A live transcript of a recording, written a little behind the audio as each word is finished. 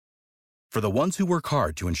For the ones who work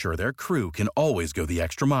hard to ensure their crew can always go the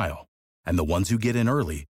extra mile, and the ones who get in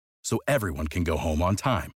early so everyone can go home on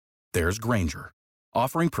time, there's Grainger,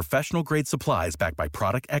 offering professional-grade supplies backed by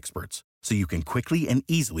product experts so you can quickly and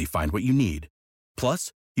easily find what you need.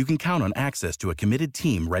 Plus, you can count on access to a committed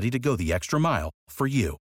team ready to go the extra mile for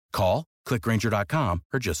you. Call, click Grainger.com,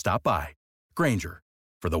 or just stop by. Grainger,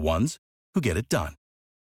 for the ones who get it done.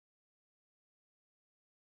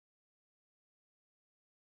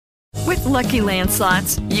 With Lucky Land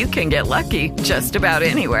Slots, you can get lucky just about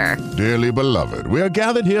anywhere. Dearly beloved, we are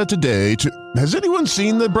gathered here today to... Has anyone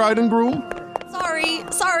seen the bride and groom?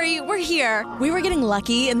 Sorry, we're here. We were getting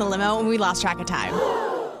lucky in the limo and we lost track of time.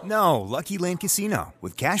 No, Lucky Land Casino,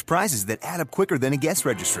 with cash prizes that add up quicker than a guest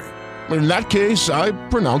registry. In that case, I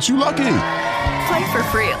pronounce you lucky. Play for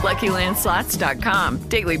free at LuckyLandSlots.com.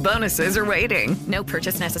 Daily bonuses are waiting. No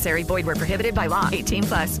purchase necessary. Void where prohibited by law.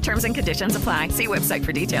 18+. Terms and conditions apply. See website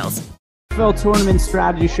for details. NFL Tournament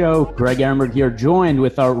Strategy Show. Greg Ehrenberg here, joined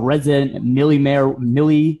with our resident millionaire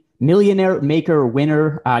maker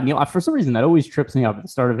winner. Neil, for some reason, that always trips me up at the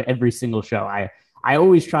start of every single show. I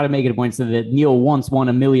always try to make it a point so that Neil once won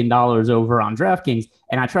 $1 million over on DraftKings,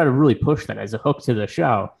 and I try to really push that as a hook to the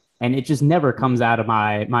show, and it just never comes out of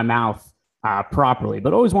my mouth properly.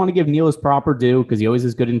 But always want to give Neil his proper due because he always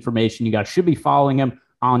has good information. You guys should be following him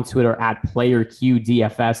on Twitter at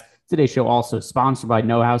PlayerQDFS. Today's show also sponsored by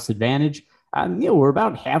No House Advantage. Neil, we're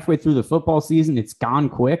about halfway through the football season. It's gone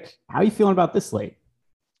quick. How are you feeling about this slate?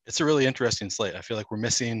 It's a really interesting slate. I feel like we're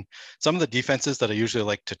missing some of the defenses that I usually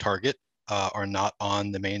like to target are not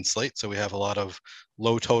on the main slate. So we have a lot of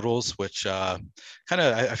low totals, which I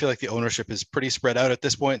feel like the ownership is pretty spread out at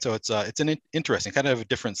this point. So it's an interesting kind of a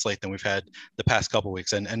different slate than we've had the past couple of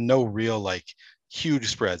weeks, and no real like huge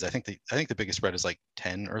spreads. I think the biggest spread is like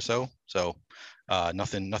 10 or so. So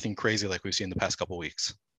nothing crazy like we've seen the past couple of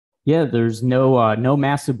weeks. Yeah, there's no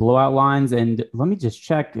massive blowout lines. And let me just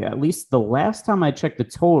check, at least the last time I checked the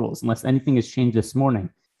totals, unless anything has changed this morning,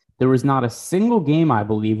 there was not a single game, I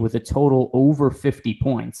believe, with a total over 50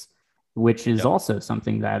 points, which is also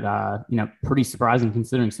something that, pretty surprising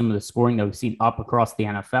considering some of the scoring that we've seen up across the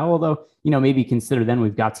NFL. Although, maybe consider then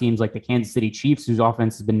we've got teams like the Kansas City Chiefs, whose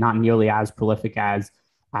offense has been not nearly as prolific as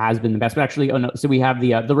has been the best. But actually, so we have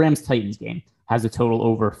the Rams-Titans game has a total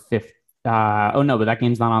over 50. But that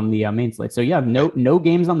game's not on the main slate. So, no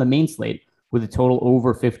games on the main slate with a total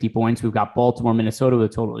over 50 points. We've got Baltimore, Minnesota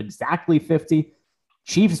with a total exactly 50.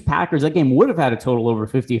 Chiefs, Packers, that game would have had a total over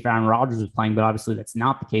 50 if Aaron Rodgers was playing, but obviously that's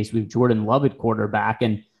not the case. We have Jordan Love at quarterback,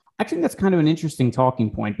 and I think that's kind of an interesting talking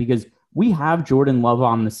point because we have Jordan Love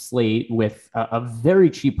on the slate with a very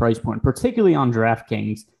cheap price point, particularly on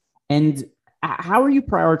DraftKings. And how are you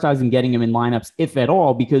prioritizing getting him in lineups, if at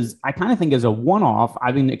all? Because I kind of think as a one-off,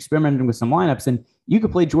 I've been experimenting with some lineups, and you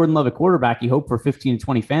could play Jordan Love at quarterback. You hope for 15 to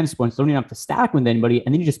 20 fantasy points. Don't even have to stack with anybody,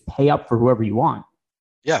 and then you just pay up for whoever you want.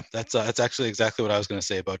 Yeah, that's actually exactly what I was going to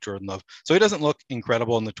say about Jordan Love. So he doesn't look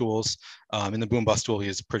incredible in the tools. In the Boom Bust tool, he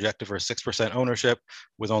is projected for 6% ownership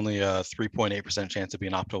with only a 3.8% chance of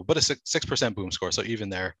being optimal, but a 6% boom score. So even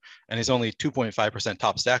there, and he's only 2.5%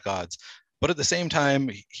 top stack odds. But at the same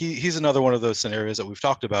time, he's another one of those scenarios that we've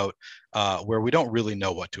talked about where we don't really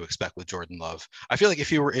know what to expect with Jordan Love. I feel like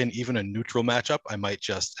if he were in even a neutral matchup, I might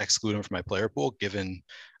just exclude him from my player pool, given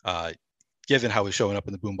how he's showing up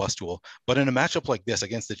in the Boom Bust tool. But in a matchup like this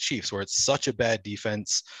against the Chiefs, where it's such a bad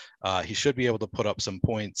defense, he should be able to put up some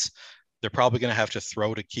points. They're probably going to have to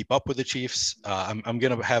throw to keep up with the Chiefs. I'm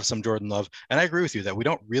going to have some Jordan Love. And I agree with you that we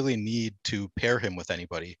don't really need to pair him with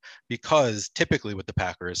anybody because typically with the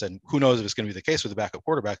Packers, and who knows if it's going to be the case with the backup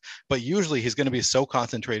quarterback, but usually he's going to be so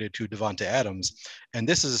concentrated to Davante Adams. And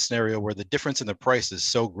this is a scenario where the difference in the price is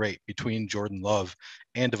so great between Jordan Love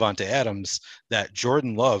and Davante Adams that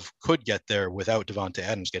Jordan Love could get there without Davante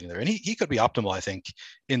Adams getting there. And he could be optimal, I think,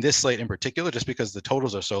 in this slate in particular, just because the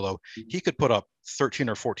totals are so low. He could put up 13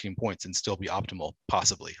 or 14 points and still be optimal,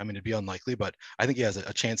 possibly. I mean, it'd be unlikely, but I think he has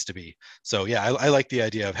a chance to be. So yeah, I like the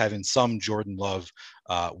idea of having some Jordan Love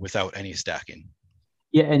without any stacking.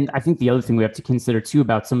 Yeah, and I think the other thing we have to consider too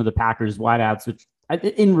about some of the Packers wideouts, which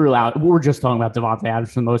in real out, we're just talking about Davante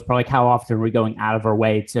Adams for the most part. Like, how often are we going out of our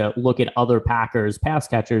way to look at other Packers pass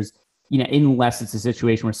catchers, unless it's a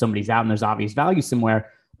situation where somebody's out and there's obvious value somewhere.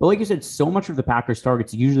 But like you said, so much of the Packers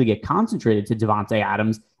targets usually get concentrated to Davante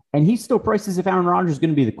Adams, and he still prices if Aaron Rodgers is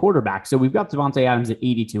going to be the quarterback. So we've got Davante Adams at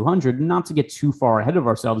 8,200, not to get too far ahead of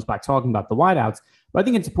ourselves by talking about the wideouts. But I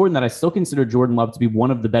think it's important that I still consider Jordan Love to be one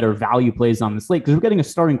of the better value plays on the slate because we're getting a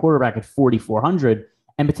starting quarterback at 4,400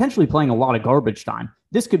 and potentially playing a lot of garbage time.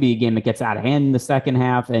 This could be a game that gets out of hand in the second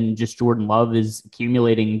half, and just Jordan Love is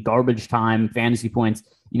accumulating garbage time fantasy points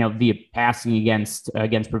via passing against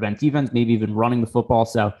prevent defense, maybe even running the football.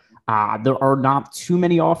 So there are not too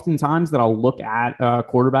many oftentimes that I'll look at a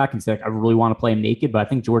quarterback and say, like, I really want to play him naked, but I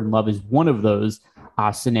think Jordan Love is one of those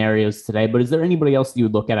scenarios today. But is there anybody else that you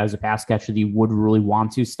would look at as a pass catcher that you would really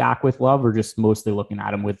want to stack with Love, or just mostly looking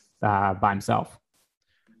at him with by himself?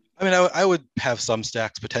 I mean, I would have some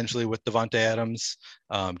stacks potentially with Davante Adams,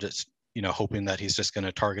 just, hoping that he's just going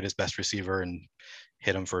to target his best receiver and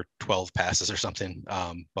hit him for 12 passes or something.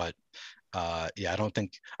 But I don't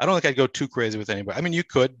think I'd go too crazy with anybody. I mean, you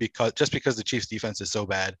could, because the Chiefs defense is so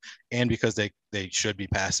bad and because they should be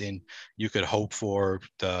passing, you could hope for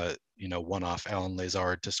the, one-off Allen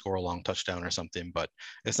Lazard to score a long touchdown or something, but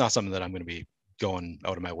it's not something that I'm going to be going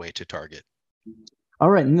out of my way to target. All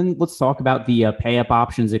right. And then let's talk about the pay up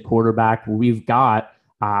options at quarterback. We've got,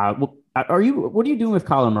 what are you doing with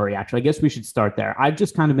Kyler Murray? Actually, I guess we should start there. I've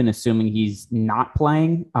just kind of been assuming he's not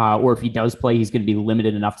playing, or if he does play, he's going to be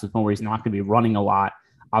limited enough to the point where he's not going to be running a lot.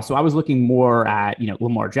 So I was looking more at,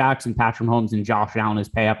 Lamar Jackson, Patrick Mahomes, and Josh Allen as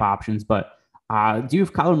pay up options. But do you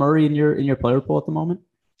have Kyler Murray in your player pool at the moment?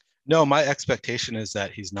 No, my expectation is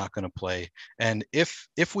that he's not going to play. And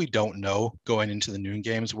if we don't know going into the noon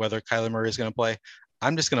games whether Kyler Murray is going to play,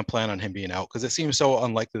 I'm just going to plan on him being out because it seems so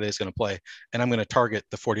unlikely that he's going to play. And I'm going to target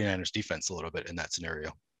the 49ers defense a little bit in that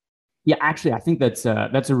scenario. Yeah, actually, I think that's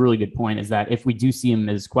a really good point, is that if we do see him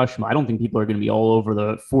as questionable, I don't think people are going to be all over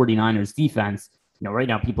the 49ers defense. Right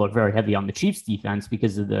now people are very heavy on the Chiefs defense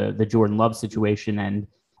because of the Jordan Love situation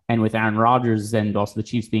and with Aaron Rodgers and also the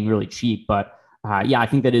Chiefs being really cheap. But I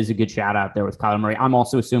think that is a good shout out there with Kyler Murray. I'm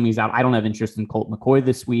also assuming he's out. I don't have interest in Colt McCoy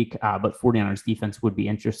this week, but 49ers defense would be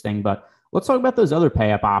interesting. But let's talk about those other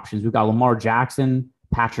pay up options. We've got Lamar Jackson,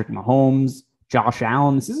 Patrick Mahomes, Josh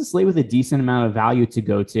Allen. This is a slate with a decent amount of value to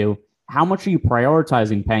go to. How much are you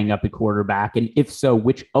prioritizing paying up at quarterback? And if so,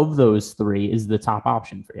 which of those three is the top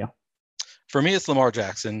option for you? For me, it's Lamar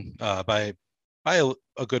Jackson by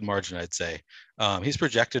a good margin, I'd say. He's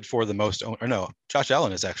projected for the most, Josh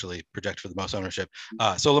Allen is actually projected for the most ownership.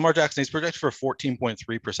 So Lamar Jackson, he's projected for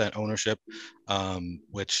 14.3% ownership,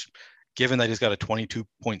 which, given that he's got a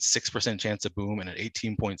 22.6% chance of boom and an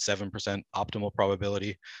 18.7% optimal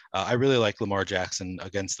probability, I really like Lamar Jackson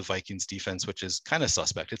against the Vikings defense, which is kind of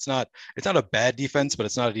suspect. It's not a bad defense, but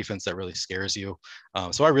it's not a defense that really scares you.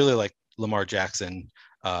 So I really like Lamar Jackson,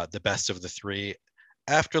 the best of the three.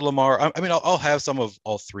 After Lamar, I'll have some of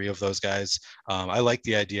all three of those guys. I like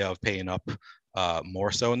the idea of paying up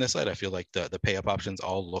more so in this slide. I feel like the pay up options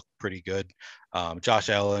all look pretty good. Josh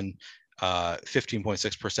Allen,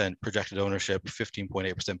 15.6% projected ownership,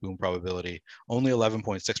 15.8% boom probability, only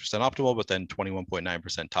 11.6% optimal, but then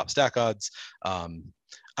 21.9% top stack odds.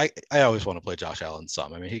 I always want to play Josh Allen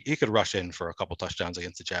some. I mean, he could rush in for a couple touchdowns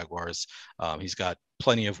against the Jaguars. He's got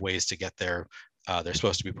plenty of ways to get there. They're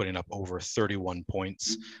supposed to be putting up over 31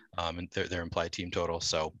 points in their implied team total.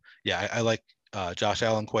 So, yeah, I like Josh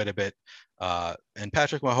Allen quite a bit. And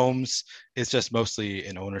Patrick Mahomes is just mostly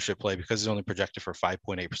an ownership play because he's only projected for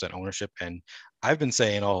 5.8% ownership. And I've been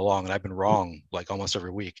saying all along, and I've been wrong like almost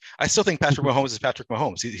every week, I still think Patrick Mahomes is Patrick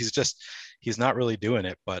Mahomes. He's not really doing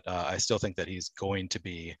it, but I still think that he's going to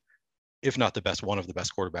be, if not the best, one of the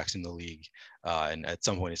best quarterbacks in the league. And at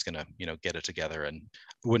some point he's going to, get it together, and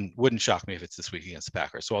wouldn't shock me if it's this week against the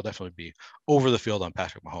Packers. So I'll definitely be over the field on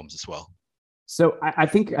Patrick Mahomes as well. So I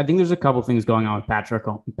think there's a couple things going on with Patrick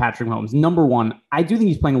Mahomes. Number one, I do think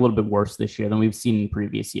he's playing a little bit worse this year than we've seen in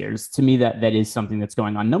previous years. To me, that is something that's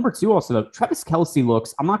going on. Number two, also, though, Travis Kelce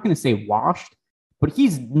looks, I'm not going to say washed, but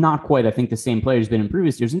he's not quite, I think, the same player he's been in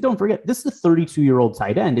previous years. And don't forget, this is a 32-year-old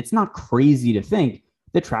tight end. It's not crazy to think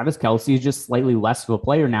that Travis Kelce is just slightly less of a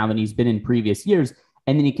player now than he's been in previous years.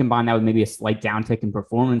 And then you combine that with maybe a slight downtick in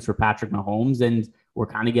performance for Patrick Mahomes, and we're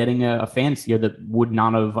kind of getting a fantasy here that would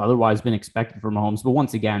not have otherwise been expected for Mahomes. But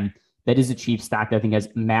once again, that is a Chiefs stack that I think has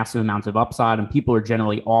massive amounts of upside, and people are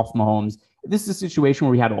generally off Mahomes. This is a situation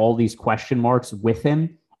where we had all these question marks with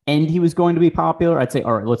him, and he was going to be popular. I'd say,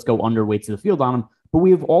 all right, let's go underweight to the field on him. But we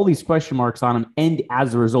have all these question marks on him, and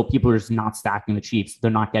as a result, people are just not stacking the Chiefs. They're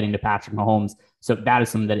not getting to Patrick Mahomes. So that is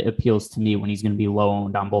something that appeals to me when he's going to be low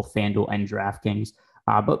owned on both FanDuel and DraftKings.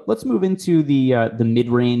 But let's move into the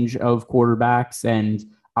mid-range of quarterbacks. And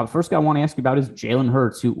first guy I want to ask you about is Jalen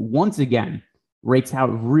Hurts, who once again rates out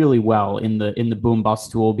really well in the boom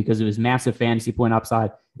bust tool because of his massive fantasy point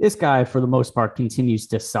upside. This guy, for the most part, continues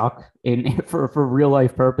to suck for real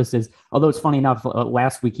life purposes. Although it's funny enough,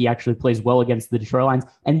 last week he actually plays well against the Detroit Lions,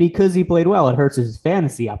 and because he played well, it hurts his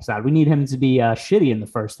fantasy upside. We need him to be shitty in the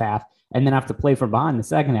first half and then have to play from behind the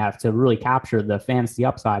second half to really capture the fantasy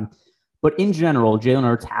upside. But in general, Jalen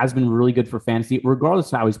Hurts has been really good for fantasy,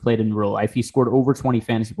 regardless of how he's played in real life. He scored over 20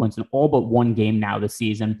 fantasy points in all but one game now this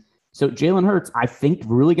season. So Jalen Hurts, I think,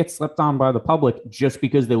 really gets slept on by the public just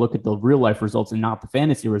because they look at the real life results and not the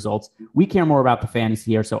fantasy results. We care more about the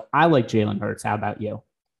fantasy here. So I like Jalen Hurts. How about you?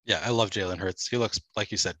 Yeah, I love Jalen Hurts. He looks, like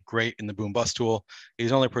you said, great in the boom bust tool.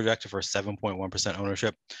 He's only projected for 7.1%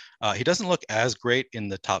 ownership. He doesn't look as great in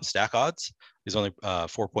the top stack odds. He's only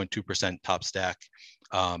 4.2% top stack.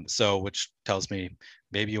 So which tells me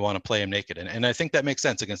maybe you want to play him naked. And I think that makes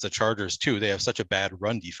sense against the Chargers too. They have such a bad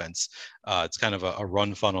run defense. It's kind of a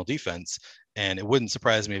run funnel defense. And it wouldn't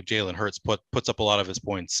surprise me if Jalen Hurts puts up a lot of his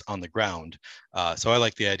points on the ground. So I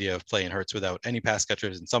like the idea of playing Hurts without any pass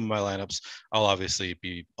catchers in some of my lineups. I'll obviously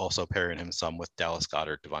be also pairing him some with Dallas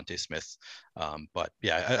Goedert, Devontae Smith. But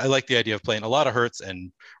yeah, I like the idea of playing a lot of Hurts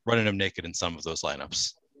and running him naked in some of those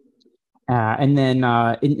lineups. And then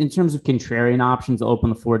in terms of contrarian options, I'll open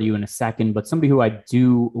the floor to you in a second. But somebody who I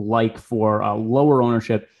do like for lower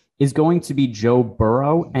ownership is going to be Joe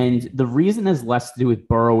Burrow. And the reason has less to do with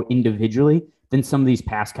Burrow individually than some of these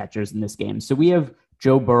pass catchers in this game. So we have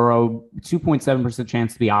Joe Burrow, 2.7%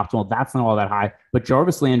 chance to be optimal. That's not all that high. But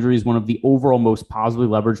Jarvis Landry is one of the overall most positively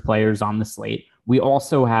leveraged players on the slate. We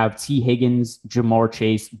also have T. Higgins, Jamar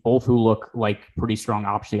Chase, both who look like pretty strong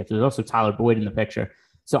options. There's also Tyler Boyd in the picture.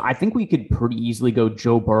 So I think we could pretty easily go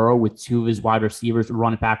Joe Burrow with two of his wide receivers,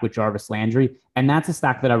 run it back with Jarvis Landry. And that's a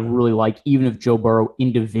stack that I really like, even if Joe Burrow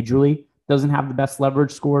individually doesn't have the best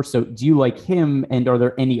leverage score. So do you like him? And are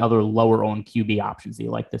there any other lower owned QB options that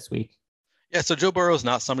you like this week? Yeah, so Joe Burrow is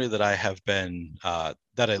not somebody that I have been, that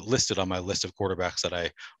I listed on my list of quarterbacks that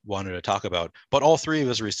I wanted to talk about, but all three of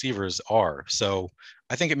his receivers are. So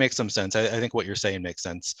I think it makes some sense. I think what you're saying makes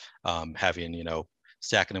sense, having,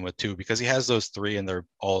 stacking him with two, because he has those three and they're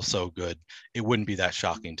all so good. It wouldn't be that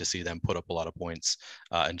shocking to see them put up a lot of points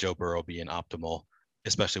and Joe Burrow being optimal,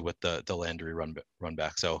 especially with the Landry run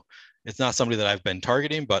back. So it's not somebody that I've been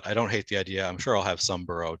targeting, but I don't hate the idea. I'm sure I'll have some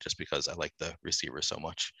Burrow just because I like the receiver so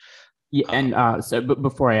much. Yeah, and but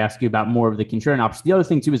before I ask you about more of the contrarian options, the other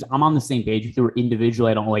thing too is I'm on the same page with you. Individually,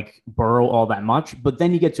 I don't like Burrow all that much, but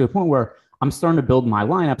then you get to a point where I'm starting to build my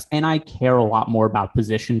lineups, and I care a lot more about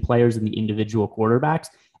position players than the individual quarterbacks.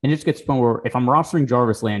 And it just gets to the point where if I'm rostering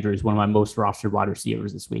Jarvis Landry as one of my most rostered wide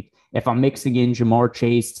receivers this week, if I'm mixing in Jamar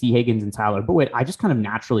Chase, T. Higgins, and Tyler Boyd, I just kind of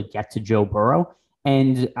naturally get to Joe Burrow.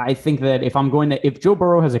 And I think that if Joe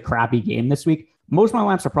Burrow has a crappy game this week, most of my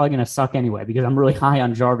lineups are probably going to suck anyway, because I'm really high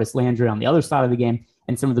on Jarvis Landry on the other side of the game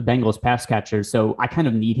and some of the Bengals pass catchers. So I kind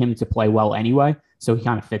of need him to play well anyway. So he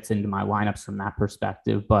kind of fits into my lineups from that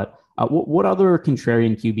perspective. But what other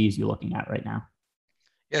contrarian QBs are you looking at right now?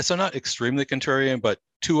 Yeah, so not extremely contrarian, but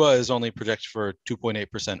Tua is only projected for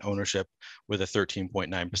 2.8% ownership with a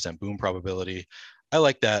 13.9% boom probability. I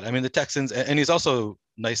like that. I mean, the Texans, and he's also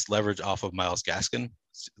nice leverage off of Myles Gaskin.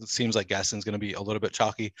 It seems like Gaskin's going to be a little bit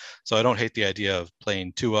chalky, so I don't hate the idea of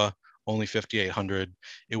playing Tua, only 5,800.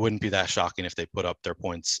 It wouldn't be that shocking if they put up their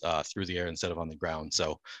points through the air instead of on the ground.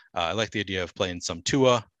 So I like the idea of playing some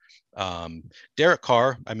Tua. Derek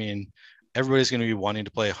Carr, I mean, everybody's going to be wanting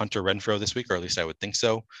to play Hunter Renfrow this week, or at least I would think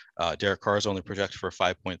so. Derek Carr is only projected for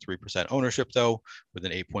 5.3% ownership, though, with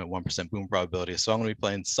an 8.1% boom probability. So I'm going to be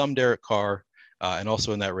playing some Derek Carr. And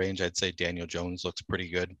also in that range, I'd say Daniel Jones looks pretty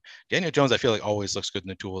good. Daniel Jones, I feel like always looks good in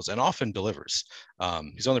the tools and often delivers.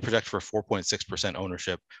 He's only projected for 4.6%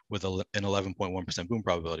 ownership with an 11.1% boom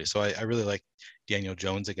probability. So I really like Daniel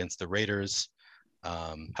Jones against the Raiders.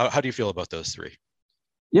 How do you feel about those three?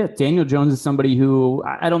 Yeah, Daniel Jones is somebody who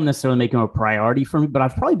I don't necessarily make him a priority for me, but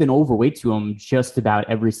I've probably been overweight to him just about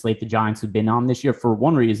every slate the Giants have been on this year. For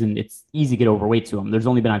one reason, it's easy to get overweight to him. There's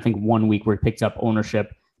only been, I think, 1 week where he picked up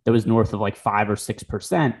ownership that was north of like 5 or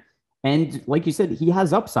 6%. And like you said, he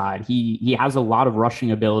has upside. He has a lot of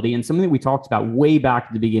rushing ability. And something that we talked about way back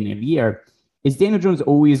at the beginning of the year is Daniel Jones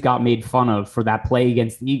always got made fun of for that play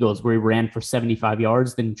against the Eagles where he ran for 75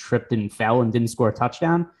 yards, then tripped and fell and didn't score a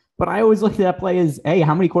touchdown. But I always look at that play as, hey,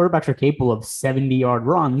 how many quarterbacks are capable of 70-yard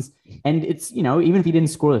runs? And it's, even if he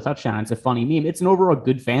didn't score the touchdown, it's a funny meme. It's an overall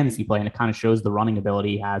good fantasy play, and it kind of shows the running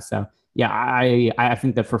ability he has. So yeah, I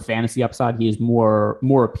think that for fantasy upside, he is more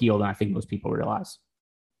appeal than I think most people realize.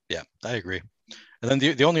 Yeah, I agree. And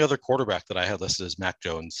then the only other quarterback that I had listed is Mac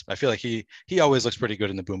Jones. I feel like he always looks pretty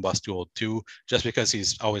good in the boom bust duel too, just because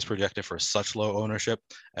he's always projected for such low ownership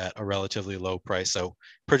at a relatively low price. So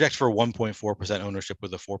project for 1.4% ownership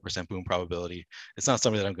with a 4% boom probability. It's not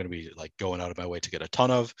something that I'm going to be like going out of my way to get a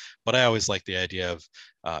ton of, but I always like the idea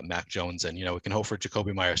of Mac Jones, and we can hope for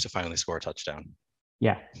Jacoby Myers to finally score a touchdown.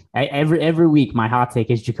 Yeah. Every week, my hot take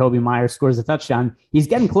is Jacoby Myers scores a touchdown. He's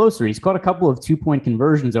getting closer. He's caught a couple of 2-point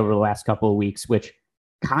conversions over the last couple of weeks, which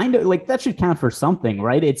kind of like that should count for something,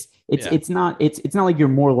 right? It's not like you're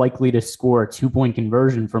more likely to score a 2-point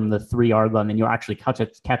conversion from the 3-yard line than you'll actually catch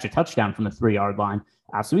a touchdown from the 3-yard line.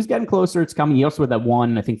 So he's getting closer. It's coming. He also had that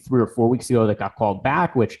one, I think 3 or 4 weeks ago that got called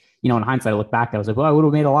back, which, in hindsight, I look back, I was like, well, I would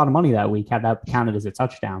have made a lot of money that week had that counted as a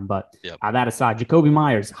touchdown. But that aside, Jacoby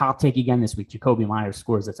Myers, hot take again this week. Jacoby Myers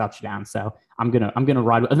scores a touchdown. So I'm gonna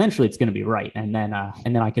ride. Eventually, it's gonna be right, and then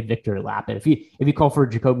I could victory lap it. If you call for a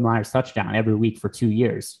Jacoby Myers touchdown every week for 2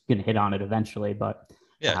 years, gonna hit on it eventually. But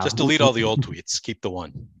just delete all the old tweets. Keep the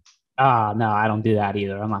one. No, I don't do that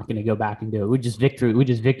either. I'm not gonna go back and do it. We just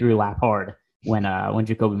victory lap hard when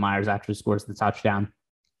Jacoby Myers actually scores the touchdown.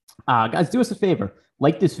 Guys, do us a favor.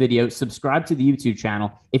 Like this video, subscribe to the YouTube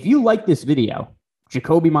channel. If you like this video,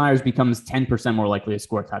 Jacoby Myers becomes 10% more likely to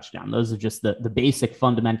score a touchdown. Those are just the basic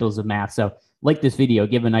fundamentals of math. So like this video,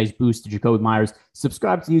 give a nice boost to Jacoby Myers.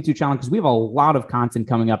 Subscribe to the YouTube channel because we have a lot of content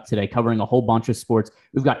coming up today covering a whole bunch of sports.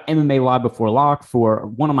 We've got MMA Live Before Lock for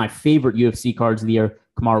one of my favorite UFC cards of the year,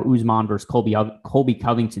 Kamaru Usman versus Colby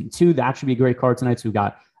Covington 2. That should be a great card tonight. So we've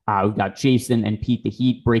got Jason and Pete the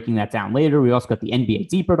Heat breaking that down later. We also got the NBA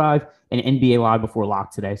Deeper Dive and NBA Live Before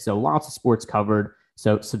Lock today. So lots of sports covered.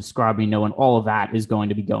 So subscribe, knowing all of that is going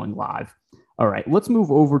to be going live. All right, let's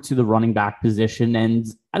move over to the running back position. And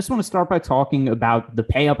I just want to start by talking about the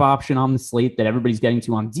pay-up option on the slate that everybody's getting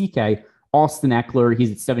to on DK. Austin Eckler,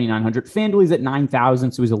 he's at 7,900. FanDuel, he's at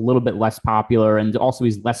 9,000, so he's a little bit less popular. And also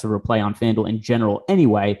he's less of a play on FanDuel in general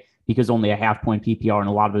anyway, because only a half-point PPR and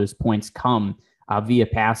a lot of those points come via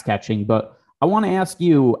pass catching. But I want to ask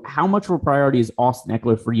you, how much of a priority is Austin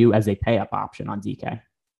Eckler for you as a pay-up option on DK?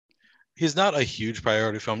 He's not a huge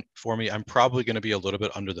priority for me. I'm probably going to be a little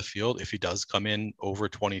bit under the field if he does come in over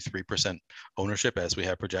 23% ownership as we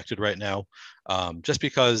have projected right now, just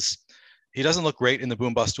because he doesn't look great in the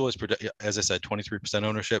boom bust tool. As I said, 23%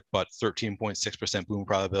 ownership, but 13.6% boom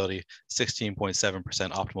probability,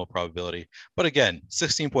 16.7% optimal probability. But again,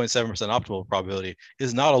 16.7% optimal probability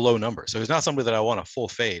is not a low number. So he's not somebody that I want a full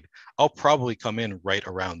fade. I'll probably come in right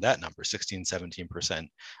around that number, 16, 17%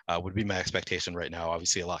 would be my expectation right now.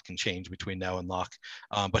 Obviously, a lot can change between now and lock.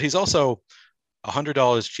 But he's also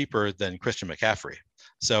 $100 cheaper than Christian McCaffrey.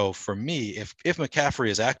 So for me, if McCaffrey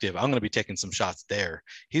is active, I'm going to be taking some shots there.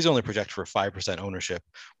 He's only projected for 5% ownership.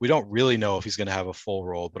 We don't really know if he's going to have a full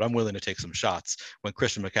role, but I'm willing to take some shots when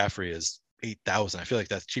Christian McCaffrey is 8,000. I feel like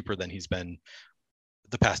that's cheaper than he's been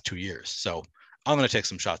the past 2 years. So I'm going to take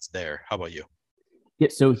some shots there. How about you? Yeah,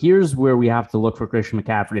 so here's where we have to look for Christian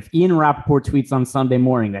McCaffrey. If Ian Rappaport tweets on Sunday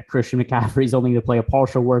morning that Christian McCaffrey is only going to play a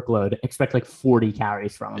partial workload, expect like 40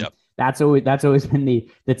 carries from him. Yep. That's always been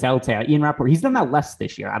the telltale. Ian Rappaport, he's done that less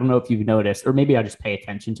this year. I don't know if you've noticed, or maybe I just pay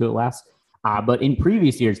attention to it less. But in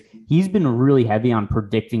previous years, he's been really heavy on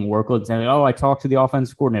predicting workloads. And I talked to the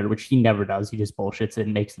offensive coordinator, which he never does. He just bullshits it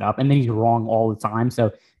and makes it up. And then he's wrong all the time.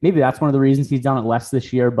 So maybe that's one of the reasons he's done it less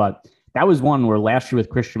this year. But that was one where last year with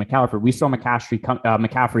Christian McCaffrey, we saw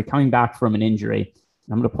McCaffrey coming back from an injury.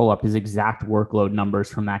 I'm going to pull up his exact workload numbers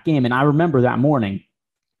from that game. And I remember that morning,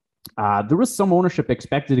 there was some ownership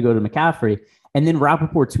expected to go to McCaffrey. And then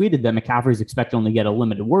Rappaport tweeted that McCaffrey's expected only to get a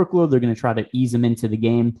limited workload. They're going to try to ease him into the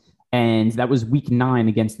game. And that was week 9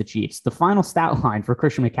 against the Chiefs. The final stat line for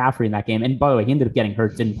Christian McCaffrey in that game, and by the way, he ended up getting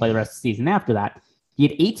hurt, didn't play the rest of the season after that. He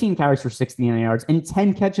had 18 carries for 69 yards and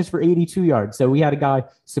 10 catches for 82 yards. So we had a guy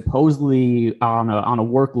supposedly on a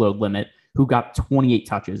workload limit who got 28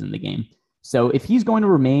 touches in the game. So if he's going to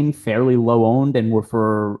remain fairly low owned and we're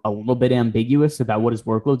for a little bit ambiguous about what his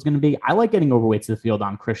workload is going to be, I like getting overweight to the field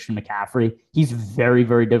on Christian McCaffrey. He's very,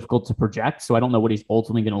 very difficult to project. So I don't know what he's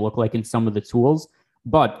ultimately going to look like in some of the tools.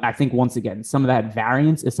 But I think, once again, some of that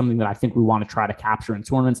variance is something that I think we want to try to capture in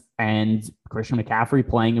tournaments. And Christian McCaffrey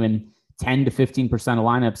playing him in 10 to 15% of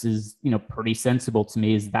lineups is, pretty sensible to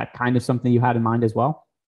me. Is that kind of something you had in mind as well?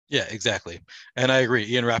 Yeah, exactly. And I agree.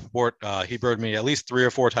 Ian Rappaport, he burned me at least 3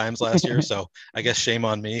 or 4 times last year. So I guess shame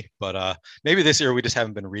on me. But maybe this year we just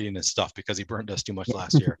haven't been reading his stuff because he burned us too much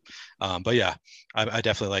last year. But yeah, I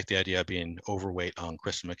definitely like the idea of being overweight on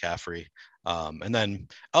Christian McCaffrey. And then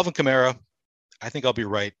Alvin Kamara, I think I'll be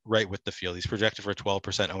right with the field. He's projected for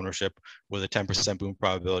 12% ownership with a 10% boom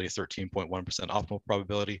probability, 13.1% optimal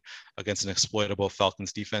probability against an exploitable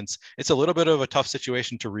Falcons defense. It's a little bit of a tough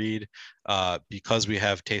situation to read because we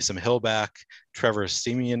have Taysom Hill back. Trevor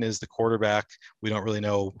Siemian is the quarterback. We don't really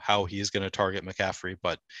know how he's going to target McCaffrey,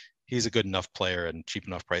 but he's a good enough player and cheap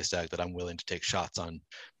enough price tag that I'm willing to take shots on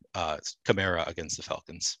Kamara against the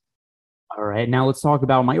Falcons. All right, now let's talk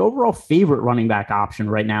about my overall favorite running back option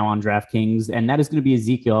right now on DraftKings, and that is going to be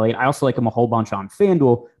Ezekiel Elliott. I also like him a whole bunch on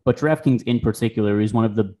FanDuel, but DraftKings in particular is one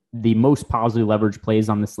of the most positively leveraged plays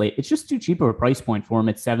on the slate. It's just too cheap of a price point for him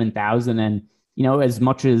at 7,000, and as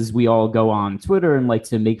much as we all go on Twitter and like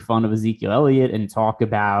to make fun of Ezekiel Elliott and talk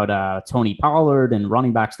about Tony Pollard and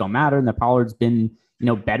running backs don't matter, and that Pollard's been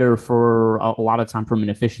better for a lot of time from an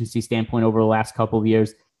efficiency standpoint over the last couple of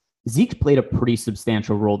years. Zeke played a pretty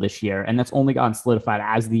substantial role this year, and that's only gotten solidified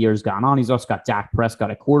as the year's gone on. He's also got Dak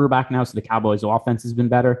Prescott at quarterback now, so the Cowboys' offense has been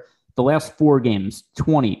better. The last 4 games,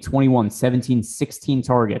 20, 21, 17, 16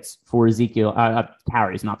 targets for Ezekiel,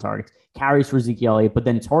 carries, not targets, carries for Ezekiel Elliott, but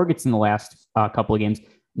then targets in the last couple of games,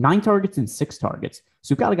 9 targets and 6 targets.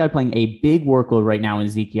 So we've got a guy playing a big workload right now in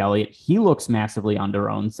Ezekiel Elliott. He looks massively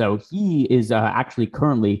underowned, so he is actually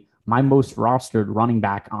currently my most rostered running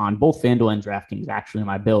back on both FanDuel and DraftKings, actually, in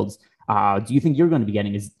my builds. Do you think you're going to be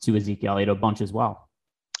getting to Ezekiel Elliott a bunch as well?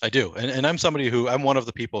 I do. And I'm one of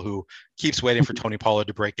the people who keeps waiting for Tony Pollard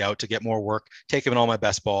to break out, to get more work, take him in all my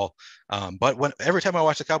best ball. But every time I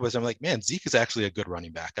watch the Cowboys, I'm like, man, Zeke is actually a good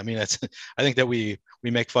running back. I mean, I think that we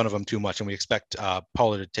make fun of him too much, and we expect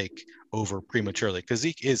Pollard to take over prematurely, because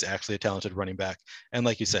Zeke is actually a talented running back. And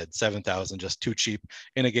like you said, 7,000, just too cheap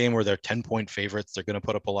in a game where they're 10-point favorites. They're going to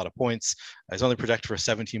put up a lot of points. He's only projected for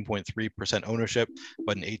 17.3% ownership,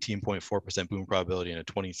 but an 18.4% boom probability and a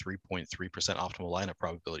 23.3% optimal lineup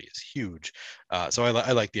probability is huge. So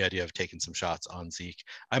I like the idea of taking some shots on Zeke.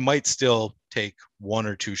 I might still take 1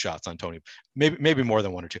 or 2 shots on Tony, maybe more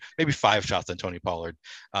than 1 or 2, maybe 5 shots on Tony Pollard,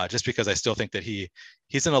 just because I still think that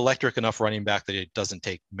he's an electric enough running back that it doesn't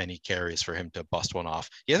take many carries for him to bust one off.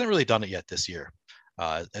 He hasn't really done it yet this year,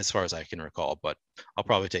 as far as I can recall, but I'll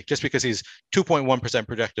probably take, just because he's 2.1%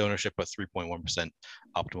 projected ownership, but 3.1%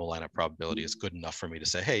 optimal lineup probability is good enough for me to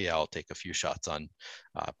say, hey, yeah, I'll take a few shots on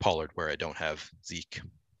Pollard where I don't have Zeke.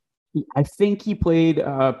 I think he played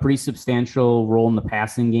a pretty substantial role in the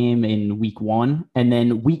passing game in week 1. And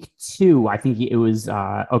then week 2, I think it was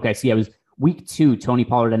week 2, Tony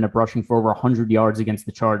Pollard ended up rushing for over 100 yards against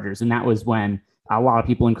the Chargers. And that was when a lot of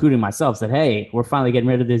people, including myself, said, hey, we're finally getting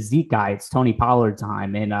rid of this Zeke guy. It's Tony Pollard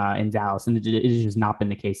time in Dallas. And it has just not been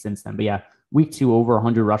the case since then. But yeah, week 2, over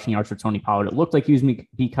 100 rushing yards for Tony Pollard. It looked like he was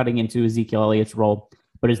be cutting into Ezekiel Elliott's role,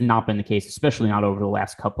 but has not been the case, especially not over the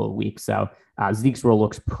last couple of weeks. So Zeke's role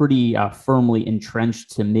looks pretty firmly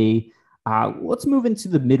entrenched to me. Let's move into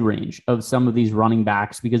the mid-range of some of these running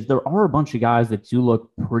backs, because there are a bunch of guys that do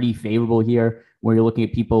look pretty favorable here, where you're looking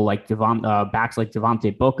at people like backs like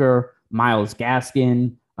Devontae Booker, Myles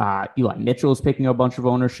Gaskin, Eli Mitchell is picking up a bunch of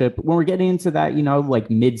ownership. When we're getting into that,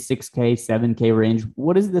 like mid 6K, 7K range,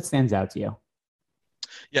 what is it that stands out to you?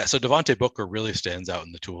 Yeah, so Devontae Booker really stands out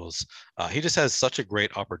in the tools. He just has such a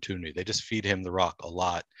great opportunity. They just feed him the rock a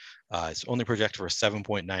lot. It's only projected for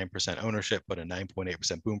 7.9% ownership, but a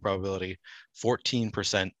 9.8% boom probability, 14%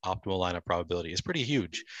 optimal lineup probability is pretty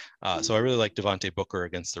huge. So I really like Devontae Booker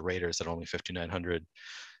against the Raiders at only 5,900.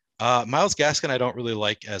 Myles Gaskin, I don't really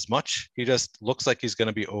like as much. He just looks like he's going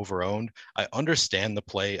to be overowned. I understand the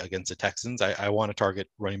play against the Texans. I want to target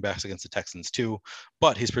running backs against the Texans too,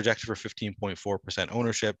 but he's projected for 15.4%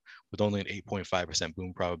 ownership with only an 8.5%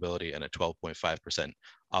 boom probability and a 12.5%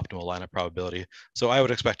 optimal lineup probability. So I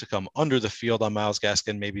would expect to come under the field on Myles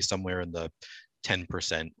Gaskin, maybe somewhere in the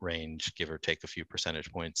 10% range, give or take a few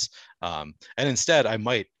percentage points. And instead,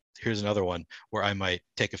 here's another one where I might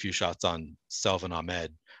take a few shots on Salvon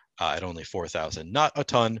Ahmed, at only 4,000. Not a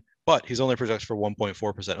ton, but he's only projected for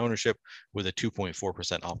 1.4% ownership with a 2.4%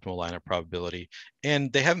 optimal lineup probability.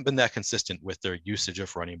 And they haven't been that consistent with their usage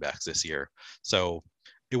of running backs this year. So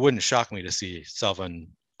it wouldn't shock me to see Salvon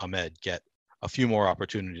Ahmed get a few more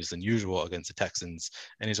opportunities than usual against the Texans,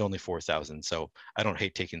 and he's only 4,000. So I don't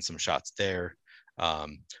hate taking some shots there.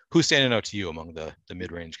 Who's standing out to you among the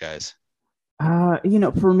mid-range guys?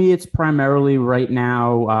 For me, it's primarily right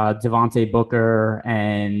now Devontae Booker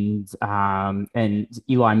and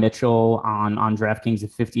Eli Mitchell on DraftKings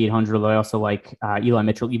at 5,800. I also like Eli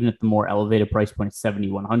Mitchell, even at the more elevated price point at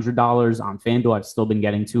 $7,100 on FanDuel. I've still been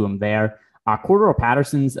getting to him there. Cordarrelle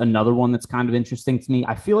Patterson's another one that's kind of interesting to me.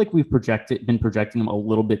 I feel like we've been projecting him a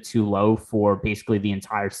little bit too low for basically the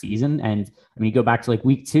entire season. And I mean, you go back to like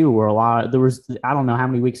week 2 where there was, I don't know how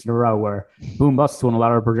many weeks in a row where boom busts when a lot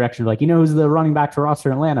of our projections, like, who's the running back to roster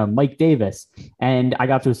in Atlanta? Mike Davis. And I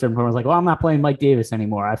got to a certain point where I was like, well, I'm not playing Mike Davis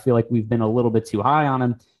anymore. I feel like we've been a little bit too high on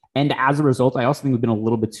him. And as a result, I also think we've been a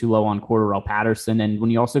little bit too low on Cordarrelle Patterson. And when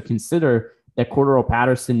you also consider that Cordarrelle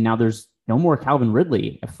Patterson, now there's no more Calvin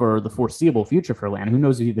Ridley for the foreseeable future for Atlanta. Who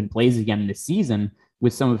knows if he even plays again this season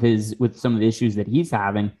with some of the issues that he's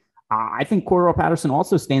having. I think Cordell Patterson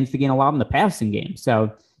also stands to gain a lot in the passing game.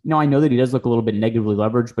 So, I know that he does look a little bit negatively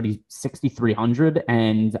leveraged, but he's 6,300,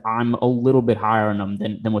 and I'm a little bit higher on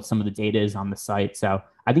him than what some of the data is on the site. So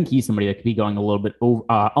I think he's somebody that could be going a little bit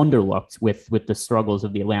underlooked with the struggles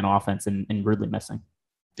of the Atlanta offense and Ridley missing.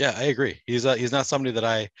 Yeah, I agree. He's not somebody that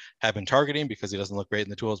I have been targeting because he doesn't look great in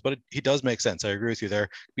the tools, but he does make sense. I agree with you there.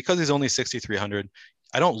 Because he's only 6,300,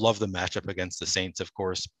 I don't love the matchup against the Saints, of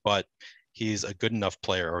course, but he's a good enough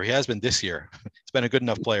player, or he has been this year. He's been a good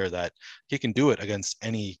enough player that he can do it against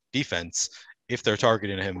any defense if they're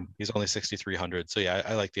targeting him. He's only 6,300. So yeah,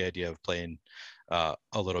 I like the idea of playing a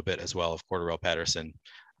little bit as well of Cordell Patterson.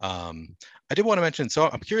 I did want to mention, so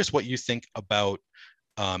I'm curious what you think about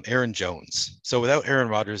Aaron Jones. So without Aaron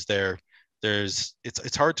Rodgers there,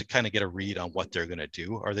 it's hard to kind of get a read on what they're going to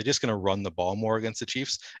do. Are they just going to run the ball more against the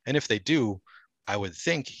Chiefs? And if they do, I would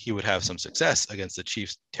think he would have some success against the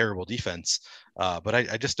Chiefs' terrible defense. But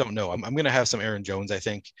I just don't know. I'm going to have some Aaron Jones, I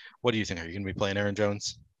think. What do you think? Are you going to be playing Aaron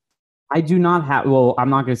Jones? I do not have, well, I'm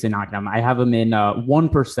not going to say knock him. I have him in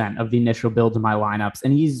 1% of the initial builds of my lineups,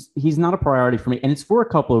 and he's not a priority for me. And it's for a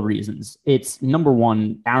couple of reasons. It's number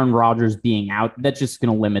one, Aaron Rodgers being out. That's just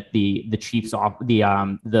going to limit the Chiefs off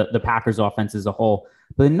the Packers offense as a whole.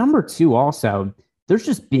 But then number two, also, there's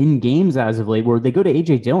just been games as of late where they go to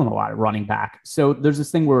A.J. Dillon a lot at running back. So there's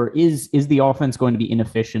this thing where is the offense going to be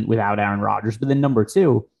inefficient without Aaron Rodgers? But then number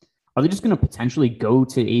two, are they just going to potentially go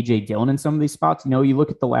to A.J. Dillon in some of these spots? You look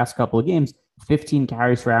at the last couple of games, 15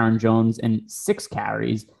 carries for Aaron Jones and 6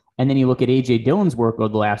 carries. And then you look at A.J. Dillon's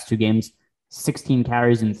workload the last 2 games, 16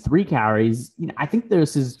 carries and 3 carries. I think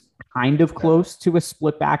this is kind of close to a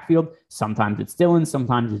split backfield. Sometimes it's Dillon,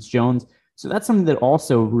 sometimes it's Jones. So that's something that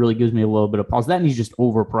also really gives me a little bit of pause. That and he's just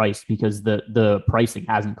overpriced because the pricing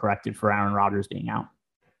hasn't corrected for Aaron Rodgers being out.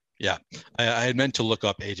 Yeah, I had meant to look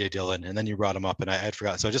up A.J. Dillon, and then you brought him up, and I had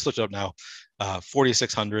forgot. So I just looked it up now,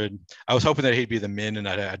 4,600. I was hoping that he'd be the min, and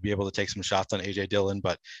I'd be able to take some shots on A.J. Dillon,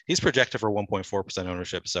 but he's projected for 1.4%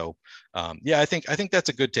 ownership. So, yeah, I think that's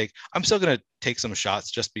a good take. I'm still going to take some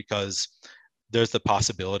shots just because there's the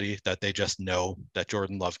possibility that they just know that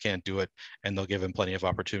Jordan Love can't do it, and they'll give him plenty of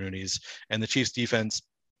opportunities. And the Chiefs defense,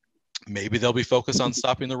 maybe they'll be focused on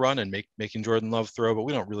stopping the run and making Jordan Love throw, but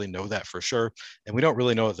we don't really know that for sure. And we don't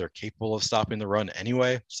really know if they're capable of stopping the run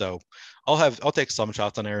anyway. So I'll take some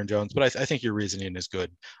shots on Aaron Jones, but I think your reasoning is good.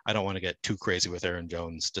 I don't want to get too crazy with Aaron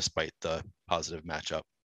Jones despite the positive matchup.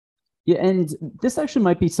 Yeah, and this actually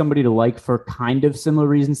might be somebody to like for kind of similar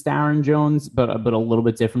reasons to Aaron Jones, but a little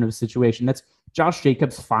bit different of a situation. That's Josh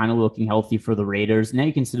Jacobs finally looking healthy for the Raiders. Now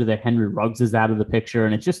you consider that Henry Ruggs is out of the picture,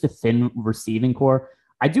 and it's just a thin receiving core.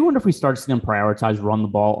 I do wonder if we start to see them prioritize run the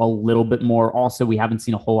ball a little bit more. Also, we haven't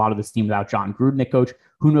seen a whole lot of this team without John Gruden at coach.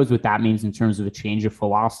 Who knows what that means in terms of a change of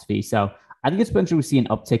philosophy? So I think it's potentially we see an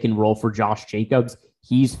uptick in role for Josh Jacobs.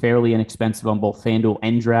 He's fairly inexpensive on both FanDuel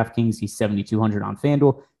and DraftKings. He's $7,200 on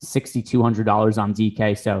FanDuel, $6,200 on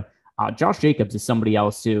DK. So Josh Jacobs is somebody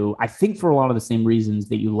else who I think for a lot of the same reasons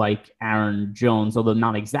that you like Aaron Jones, although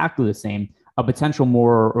not exactly the same, a potential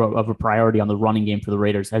more of a priority on the running game for the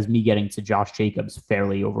Raiders has me getting to Josh Jacobs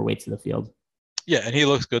fairly overweight to the field. Yeah, and he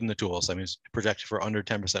looks good in the tools. I mean, he's projected for under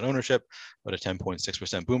 10% ownership, but a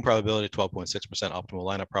 10.6% boom probability, 12.6% optimal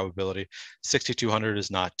lineup probability. 6,200 is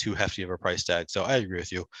not too hefty of a price tag. So I agree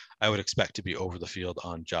with you. I would expect to be over the field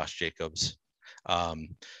on Josh Jacobs.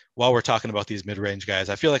 While we're talking about these mid-range guys,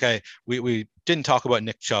 I feel like we didn't talk about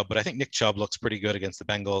Nick Chubb, but I think Nick Chubb looks pretty good against the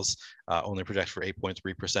Bengals. Only projected for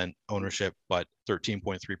 8.3% ownership, but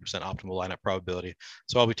 13.3% optimal lineup probability.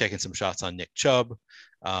 So I'll be taking some shots on Nick Chubb.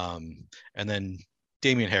 And then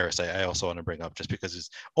Damian Harris, I also want to bring up just because he's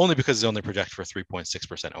only projected for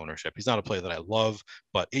 3.6% ownership. He's not a player that I love,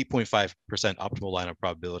 but 8.5% optimal lineup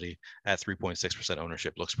probability at 3.6%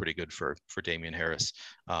 ownership looks pretty good for Damian Harris.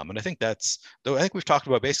 And I think I think we've talked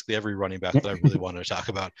about basically every running back that I really wanted to talk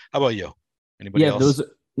about. How about you? Anybody else?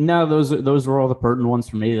 Those were all the pertinent ones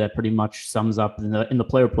for me. That pretty much sums up in the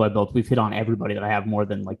player play build. We've hit on everybody that I have more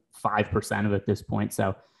than like 5% of at this point. So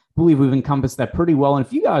I believe we've encompassed that pretty well. And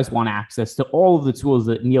if you guys want access to all of the tools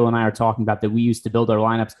that Neil and I are talking about that we use to build our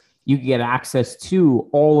lineups, you can get access to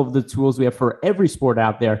all of the tools we have for every sport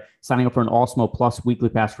out there, signing up for an Awesemo Plus weekly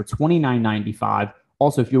pass for $29.95.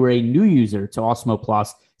 Also, if you were a new user to Awesemo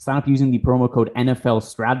Plus, sign up using the promo code NFL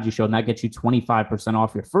Strategy Show, and that gets you 25%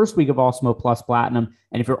 off your first week of Awesemo Plus Platinum.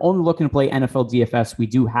 And if you're only looking to play NFL DFS, we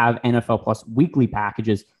do have NFL Plus weekly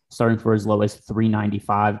packages starting for as low as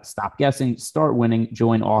 $3.95. Stop guessing, start winning,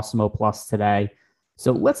 join Awesemo Plus today.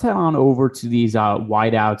 So let's head on over to these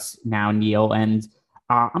wideouts now, Neil. And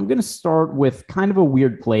I'm going to start with kind of a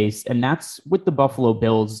weird place, and that's with the Buffalo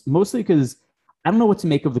Bills, mostly because I don't know what to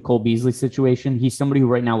make of the Cole Beasley situation. He's somebody who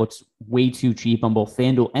right now looks way too cheap on both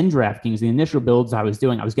FanDuel and DraftKings. The initial builds I was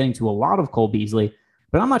doing, I was getting to a lot of Cole Beasley,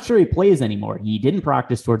 but I'm not sure he plays anymore. He didn't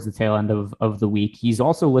practice towards the tail end of the week. He's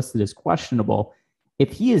also listed as questionable.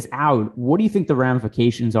 If he is out, what do you think the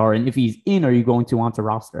ramifications are? And if he's in, are you going to want to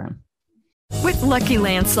roster him? With Lucky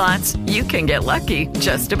Land Slots, you can get lucky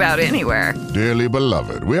just about anywhere. Dearly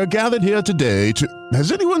beloved, we are gathered here today to...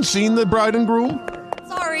 Has anyone seen the bride and groom?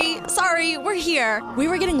 Sorry, we're here. We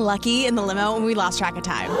were getting lucky in the limo and we lost track of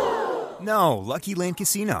time. No, Lucky Land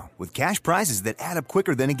Casino, with cash prizes that add up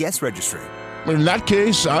quicker than a guest registry. In that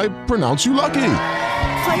case, I pronounce you lucky.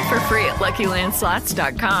 Play for free at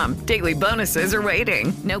LuckyLandSlots.com. Daily bonuses are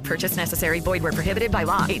waiting. No purchase necessary. Void where prohibited by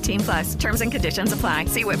law. 18+. Terms and conditions apply.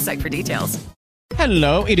 See website for details.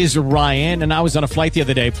 Hello, it is Ryan, and I was on a flight the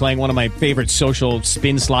other day playing one of my favorite social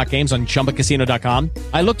spin slot games on ChumbaCasino.com.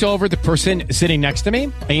 I looked over at the person sitting next to me,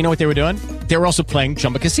 and you know what they were doing? They were also playing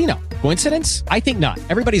Chumba Casino. Coincidence? I think not.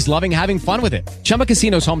 Everybody's loving having fun with it. Chumba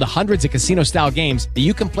Casino is home to hundreds of casino-style games that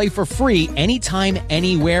you can play for free anytime,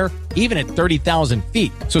 anywhere, even at 30,000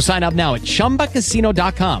 feet. So sign up now at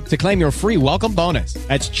ChumbaCasino.com to claim your free welcome bonus.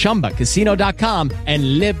 That's ChumbaCasino.com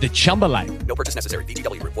and live the Chumba life. No purchase necessary.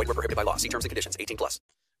 VGW. Void where prohibited by law. See terms and conditions. 18+.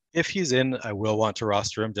 If he's in, I will want to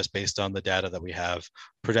roster him just based on the data that we have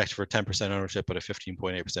projected for 10% ownership, but a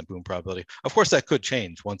 15.8% boom probability. Of course, that could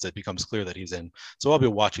change once it becomes clear that he's in. So I'll be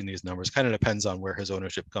watching these numbers. Kind of depends on where his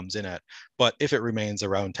ownership comes in at. But if it remains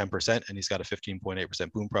around 10% and he's got a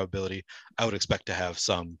 15.8% boom probability, I would expect to have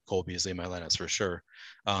some Cole Beasley in my lineups for sure.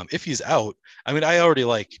 If he's out, I mean, I already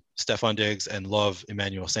like Stefon Diggs and love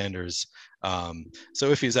Emmanuel Sanders.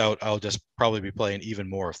 So if he's out, I'll just probably be playing even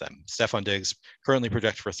more of them. Stefon Diggs currently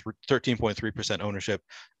projected for 13.3% ownership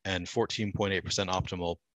and 14.8%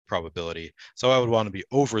 optimal probability. So I would want to be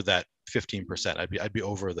over that 15%. I'd be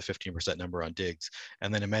over the 15% number on Diggs.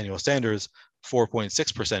 And then Emmanuel Sanders,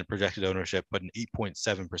 4.6% projected ownership, but an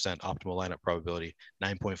 8.7% optimal lineup probability,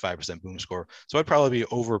 9.5% boom score. So I'd probably be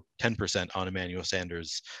over 10% on Emmanuel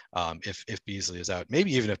Sanders if Beasley is out,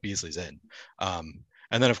 maybe even if Beasley's in.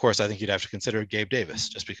 And then, of course, I think you'd have to consider Gabe Davis,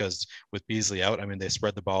 just because with Beasley out, I mean, they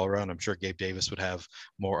spread the ball around. I'm sure Gabe Davis would have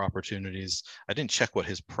more opportunities. I didn't check what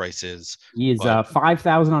his price is. He is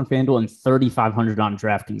 $5,000 on FanDuel and $3,500 on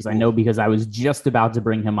DraftKings. I know because I was just about to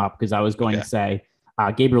bring him up because I was going to say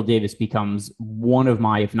Gabriel Davis becomes one of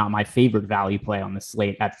my, if not my favorite value play on the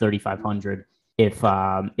slate at $3,500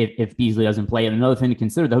 if Beasley doesn't play. And another thing to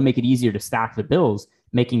consider, that would make it easier to stack the Bills,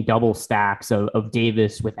 making double stacks of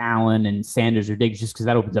Davis with Allen and Sanders or Diggs, just because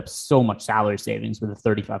that opens up so much salary savings with a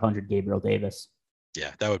 3,500 Gabriel Davis.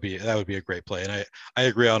 Yeah, that would be a great play. And I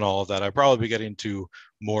agree on all of that. I'd probably be getting to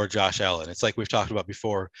more Josh Allen. It's like we've talked about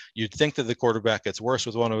before. You'd think that the quarterback gets worse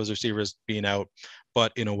with one of his receivers being out,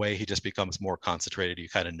 but in a way he just becomes more concentrated. You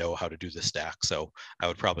kind of know how to do the stack. So I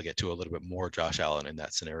would probably get to a little bit more Josh Allen in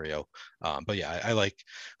that scenario. But yeah, I like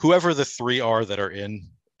whoever the three are that are in,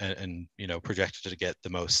 and you know, projected to get the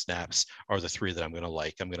most snaps are the three that I'm going to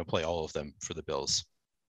like. I'm going to play all of them for the Bills.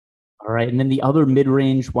 All right. And then the other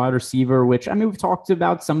mid-range wide receiver, which, I mean, we've talked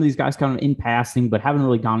about some of these guys kind of in passing, but haven't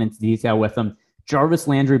really gone into detail with them. Jarvis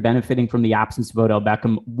Landry benefiting from the absence of Odell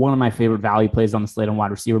Beckham. One of my favorite value plays on the slate on wide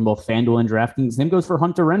receiver, both FanDuel and DraftKings. Then goes for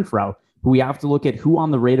Hunter Renfrow, who we have to look at who on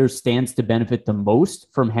the Raiders stands to benefit the most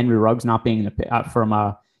from Henry Ruggs not being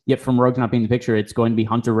from Ruggs not being in the picture. It's going to be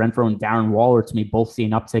Hunter Renfrow and Darren Waller, to me, both see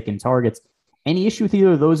an uptick in targets. Any issue with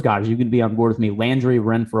either of those guys? You can be on board with me. Landry,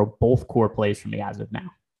 Renfrow, both core plays for me as of now.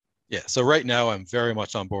 Yeah, so right now I'm very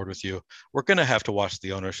much on board with you. We're going to have to watch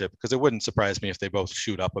the ownership because it wouldn't surprise me if they both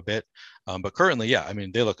shoot up a bit. But currently, yeah, I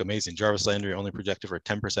mean, they look amazing. Jarvis Landry only projected for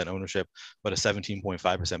 10% ownership, but a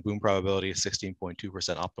 17.5% boom probability, 16.2%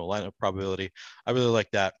 optimal lineup probability. I really like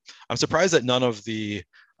that. I'm surprised that none of the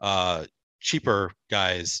cheaper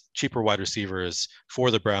wide receivers for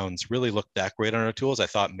the Browns really looked that great on our tools. I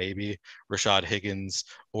thought maybe Rashad Higgins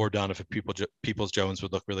or Donovan Peoples-Jones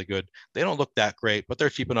would look really good. They don't look that great, but they're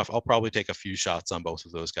cheap enough. I'll probably take a few shots on both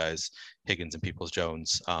of those guys, Higgins and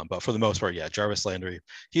Peoples-Jones. But for the most part, yeah, Jarvis Landry,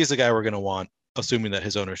 he's the guy we're going to want, assuming that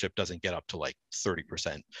his ownership doesn't get up to like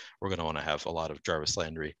 30%. We're going to want to have a lot of Jarvis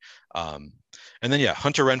Landry. And then, yeah,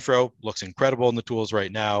 Hunter Renfrow looks incredible in the tools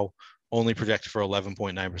right now. Only projected for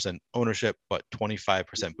 11.9% ownership, but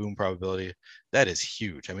 25% boom probability. That is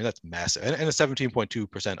huge. I mean, that's massive. And a 17.2%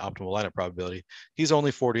 optimal lineup probability. He's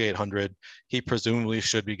only 4,800. He presumably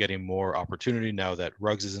should be getting more opportunity now that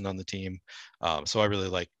Ruggs isn't on the team. So I really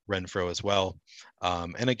like Renfrow as well.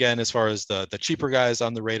 And again, as far as the cheaper guys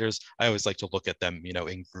on the Raiders, I always like to look at them,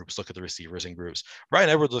 in groups, look at the receivers in groups. Bryan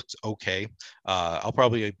Edwards looks okay. I'll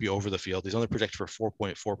probably be over the field. He's only projected for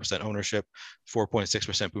 4.4% ownership,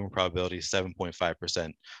 4.6% boom probability,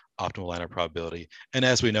 7.5% optimal lineup probability. And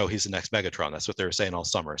as we know, he's the next Megatron. That's what they were saying all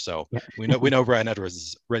summer. So we know Bryan Edwards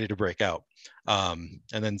is ready to break out. And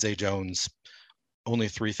then Zay Jones, only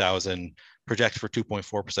 3,000, project for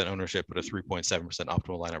 2.4% ownership, but a 3.7%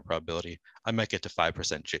 optimal lineup probability. I might get to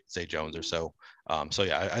 5% Zay Jones or so. So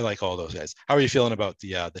yeah, I like all those guys. How are you feeling about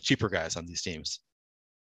the cheaper guys on these teams?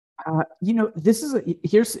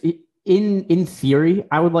 Here's in theory,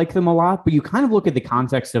 I would like them a lot, but you kind of look at the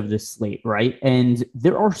context of this slate, right? And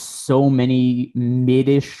there are so many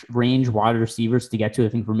mid-ish range wide receivers to get to, I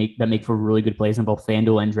think, that make for really good plays on both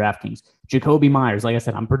FanDuel and DraftKings. Jacoby Myers, like I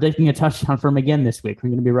said, I'm predicting a touchdown from him again this week. We're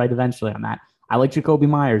going to be right eventually on that. I like Jacoby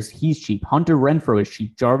Myers. He's cheap. Hunter Renfrow is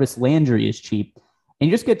cheap. Jarvis Landry is cheap. And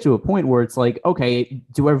you just get to a point where it's like, okay,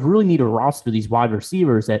 do I really need to roster these wide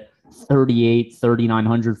receivers at 38,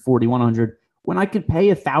 3,900, 4,100 when I could pay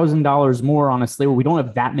 $1,000 more on a slate where we don't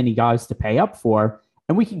have that many guys to pay up for?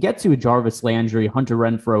 And we could get to a Jarvis Landry, Hunter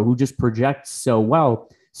Renfrow, who just projects so well.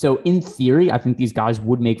 So in theory, I think these guys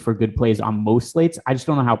would make for good plays on most slates. I just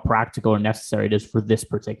don't know how practical or necessary it is for this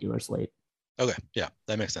particular slate. Okay. Yeah,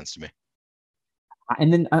 that makes sense to me.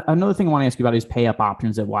 And then another thing I want to ask you about is pay up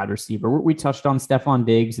options at wide receiver. We touched on Stephon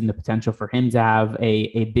Diggs and the potential for him to have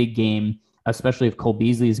a big game, especially if Cole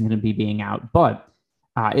Beasley is going to be being out. But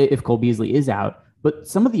if Cole Beasley is out, but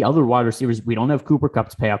some of the other wide receivers, we don't have Cooper Kupp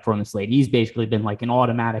to pay up for on the slate. He's basically been like an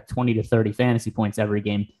automatic 20 to 30 fantasy points every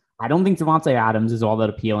game. I don't think Devontae Adams is all that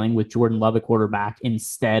appealing with Jordan Love at quarterback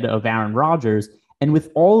instead of Aaron Rodgers. And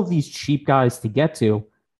with all of these cheap guys to get to,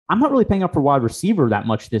 I'm not really paying up for wide receiver that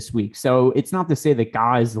much this week. So it's not to say that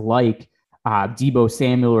guys like Deebo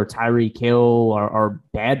Samuel or Tyreek Hill are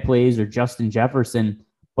bad plays or Justin Jefferson,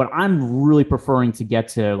 but I'm really preferring to get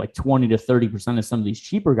to like 20 to 30% of some of these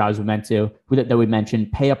cheaper guys we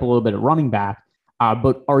mentioned, pay up a little bit at running back.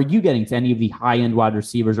 But are you getting to any of the high-end wide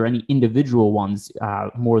receivers or any individual ones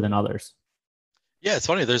more than others? Yeah, it's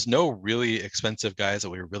funny. There's no really expensive guys that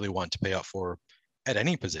we really want to pay up for at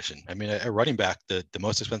any position. I mean, at running back, the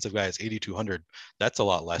most expensive guy is 8,200. That's a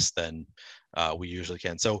lot less than we usually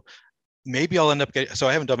can. So maybe I'll end up getting, so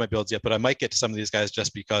I haven't done my builds yet, but I might get to some of these guys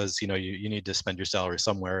just because, you need to spend your salary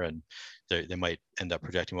somewhere and they might end up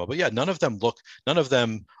projecting well. But yeah, none of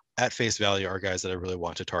them at face value are guys that I really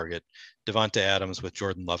want to target. Devontae Adams with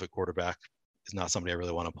Jordan Love at quarterback is not somebody I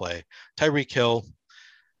really want to play. Tyreek Hill,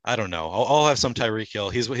 I don't know. I'll have some Tyreek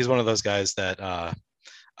Hill. He's one of those guys that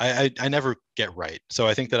I never get right. So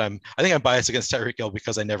I think I'm biased against Tyreek Hill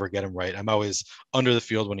because I never get him right. I'm always under the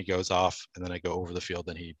field when he goes off, and then I go over the field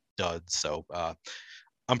and he duds. So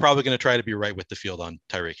I'm probably going to try to be right with the field on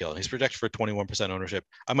Tyreek Hill. He's projected for 21% ownership.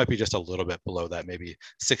 I might be just a little bit below that, maybe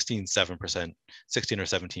 16 or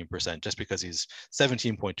 17%, just because he's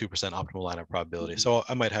 17.2% optimal lineup probability. So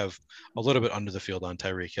I might have a little bit under the field on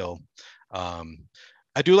Tyreek Hill.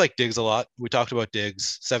 I do like Diggs a lot. We talked about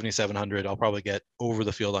Diggs, 7,700. I'll probably get over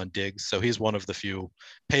the field on Diggs. So he's one of the few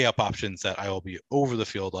pay up options that I will be over the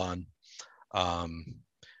field on.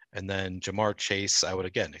 And then Jamar Chase, I would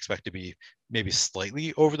again expect to be maybe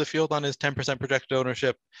slightly over the field on his 10% projected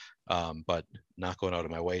ownership, but not going out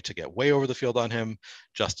of my way to get way over the field on him.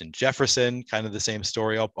 Justin Jefferson, kind of the same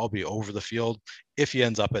story. I'll be over the field. If he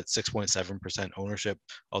ends up at 6.7% ownership,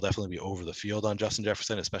 I'll definitely be over the field on Justin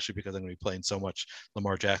Jefferson, especially because I'm going to be playing so much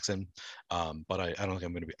Lamar Jackson. But I don't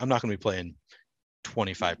think I'm not going to be playing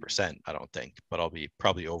 25%, I don't think, but I'll be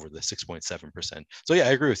probably over the 6.7%. So yeah,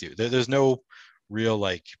 I agree with you. There's no real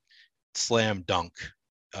like slam dunk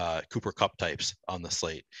Cooper Kupp types on the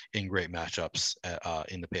slate in great matchups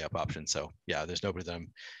in the pay up option. So yeah, there's nobody that I'm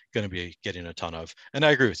going to be getting a ton of. And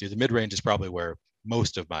I agree with you. The mid range is probably where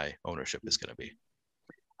most of my ownership is going to be.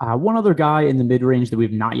 One other guy in the mid range that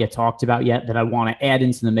we've not yet talked about yet that I want to add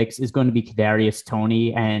into the mix is going to be Kadarius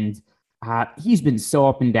Toney, and he's been so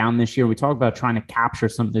up and down this year. We talk about trying to capture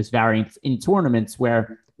some of this variance in tournaments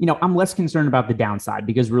where, I'm less concerned about the downside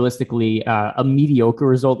because realistically, a mediocre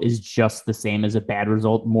result is just the same as a bad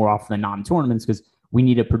result more often than not in tournaments because we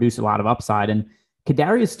need to produce a lot of upside. And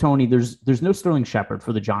Kadarius Toney, there's no Sterling Shepard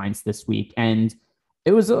for the Giants this week. And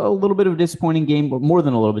it was a little bit of a disappointing game, but more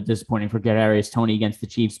than a little bit disappointing for Kadarius Toney against the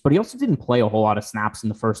Chiefs. But he also didn't play a whole lot of snaps in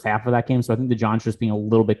the first half of that game. So I think the Giants are just being a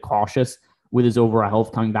little bit cautious with his overall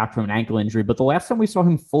health coming back from an ankle injury. But the last time we saw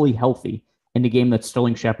him fully healthy in the game that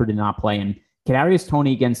Sterling Shepard did not play in, Kadarius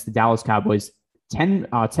Toney against the Dallas Cowboys, 10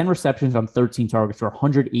 receptions on 13 targets for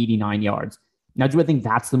 189 yards. Now, do I think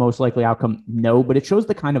that's the most likely outcome? No, but it shows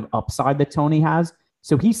the kind of upside that Tony has.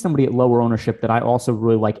 So he's somebody at lower ownership that I also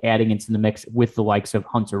really like adding into the mix with the likes of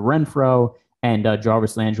Hunter Renfrow and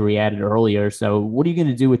Jarvis Landry added earlier. So what are you going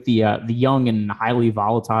to do with the young and highly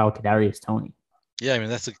volatile Kadarius Toney? Yeah, I mean,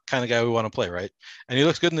 that's the kind of guy we want to play, right? And he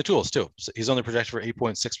looks good in the tools, too. So he's only projected for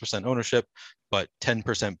 8.6% ownership, but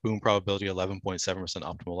 10% boom probability, 11.7%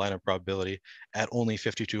 optimal lineup probability at only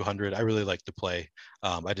 5,200. I really like the play.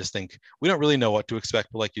 I just think we don't really know what to expect.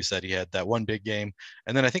 But like you said, he had that one big game.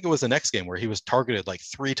 And then I think it was the next game where he was targeted like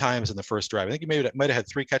 3 might have had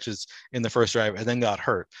 3 catches in the first drive and then got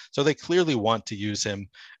hurt. So they clearly want to use him.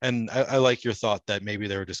 And I like your thought that maybe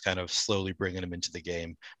they were just kind of slowly bringing him into the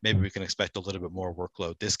game. Maybe we can expect a little bit more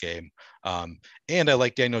workload this game. And I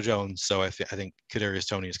like Daniel Jones. So I think Kadarius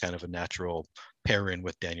Toney is kind of a natural pair in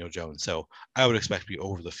with Daniel Jones. So I would expect to be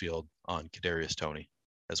over the field on Kadarius Toney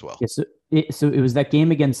as well. Yeah, so it was that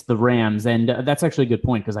game against the Rams. And that's actually a good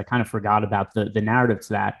point because I kind of forgot about the narrative to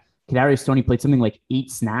that. Kadarius Toney played something like 8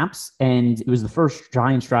 snaps, and it was the first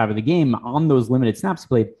Giants drive of the game. On those limited snaps he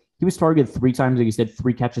played, he was targeted 3 times, like you said,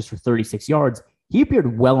 3 catches for 36 yards. He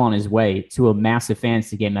appeared well on his way to a massive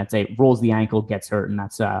fantasy game that day, rolls the ankle, gets hurt, and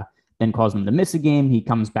that's then caused him to miss a game. He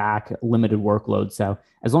comes back, limited workload. So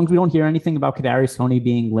as long as we don't hear anything about Kadarius Toney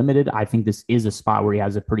being limited, I think this is a spot where he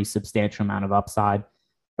has a pretty substantial amount of upside.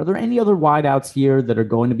 Are there any other wideouts here that are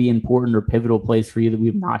going to be important or pivotal plays for you that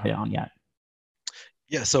we've not hit on yet?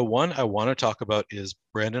 Yeah, so one I want to talk about is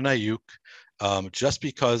Brandon Ayuk, just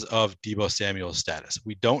because of Deebo Samuel's status.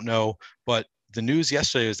 We don't know, but the news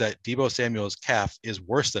yesterday is that Deebo Samuel's calf is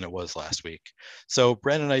worse than it was last week. So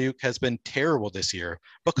Brandon Ayuk has been terrible this year,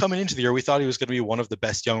 but coming into the year, we thought he was going to be one of the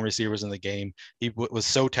best young receivers in the game. He was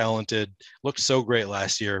so talented, looked so great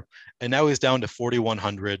last year, and now he's down to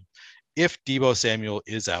 4,100. If Deebo Samuel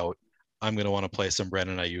is out, I'm going to want to play some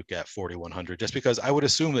Brandon Ayuk at 4,100 just because I would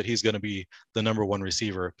assume that he's going to be the number 1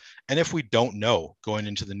 receiver. And if we don't know going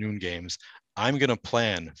into the noon games, I'm going to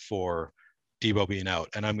plan for Deebo being out,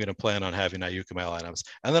 and I'm going to plan on having Ayuk in my lineups,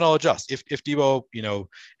 and then I'll adjust. If Deebo,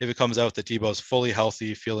 if it comes out that Deebo's fully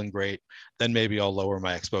healthy, feeling great, then maybe I'll lower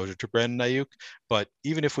my exposure to Brandon Ayuk. But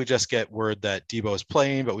even if we just get word that Deebo is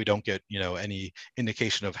playing, but we don't get, any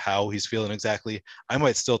indication of how he's feeling exactly, I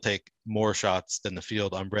might still take more shots than the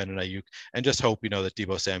field on Brandon Ayuk and just hope, that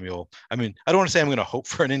Deebo Samuel, I don't want to say I'm going to hope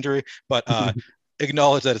for an injury, but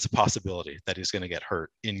acknowledge that it's a possibility that he's going to get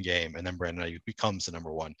hurt in game, and then Brandon Ayuk becomes the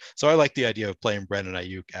number 1. So I like the idea of playing Brandon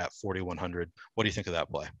Ayuk at 4,100. What do you think of that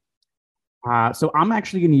play? So I'm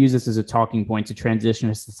actually going to use this as a talking point to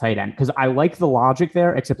transition us to tight end because I like the logic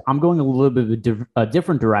there, except I'm going a little bit of a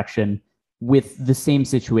different direction with the same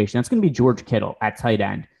situation. That's going to be George Kittle at tight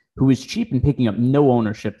end, who is cheap and picking up no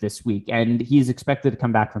ownership this week, and he's expected to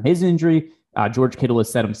come back from his injury. George Kittle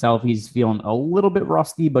has said himself he's feeling a little bit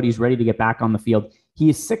rusty, but he's ready to get back on the field. He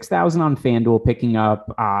is 6,000 on FanDuel, picking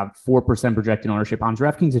up 4% projected ownership. On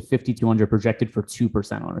DraftKings at 5,200, projected for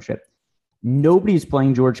 2% ownership. Nobody's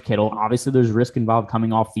playing George Kittle. Obviously, there's risk involved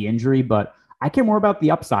coming off the injury, but I care more about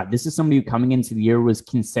the upside. This is somebody who coming into the year was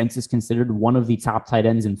consensus considered one of the top tight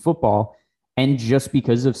ends in football. And just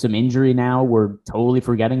because of some injury now, we're totally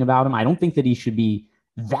forgetting about him. I don't think that he should be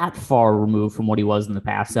that far removed from what he was in the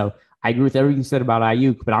past. So I agree with everything you said about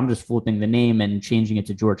Ayuk, but I'm just flipping the name and changing it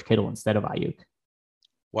to George Kittle instead of Ayuk.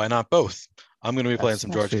 Why not both? I'm going to be playing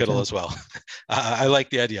some George Kittle as well. I like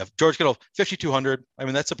the idea of George Kittle, 5,200.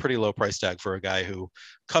 That's a pretty low price tag for a guy who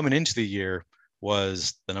coming into the year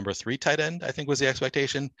was the number 3 tight end, I think was the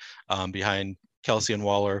expectation, behind Kelsey and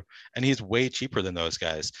Waller, and he's way cheaper than those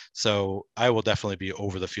guys. So I will definitely be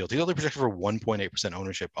over the field. He's only projected for 1.8%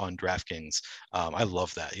 ownership on DraftKings. I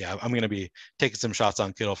love that. Yeah, I'm going to be taking some shots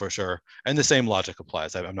on Kittle for sure. And the same logic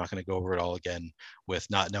applies. I'm not going to go over it all again with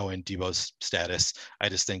not knowing Deebo's status. I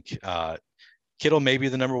just think Kittle may be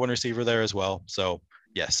the number 1 receiver there as well. So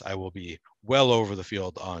yes, I will be well over the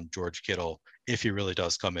field on George Kittle if he really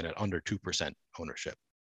does come in at under 2% ownership.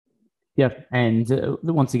 Yeah, and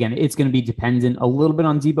once again, it's going to be dependent a little bit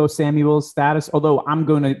on Deebo Samuel's status, although I'm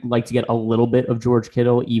going to like to get a little bit of George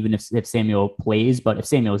Kittle, even if Samuel plays. But if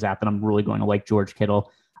Samuel is out, then I'm really going to like George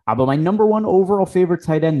Kittle. But my number 1 overall favorite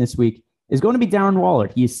tight end this week is going to be Darren Waller.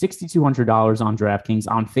 He is $6,200 on DraftKings.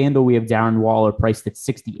 On FanDuel, we have Darren Waller priced at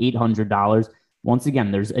 $6,800. Once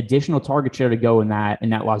again, there's additional target share to go in that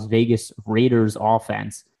Las Vegas Raiders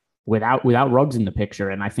offense without Ruggs in the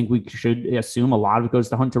picture. And I think we should assume a lot of it goes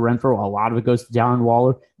to Hunter Renfrow. A lot of it goes to Darren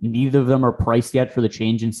Waller. Neither of them are priced yet for the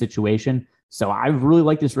change in situation. So I really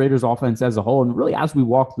like this Raiders offense as a whole. And really, as we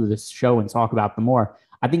walk through this show and talk about them more,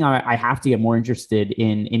 I think I have to get more interested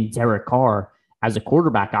in Derek Carr as a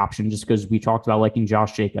quarterback option, just because we talked about liking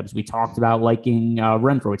Josh Jacobs. We talked about liking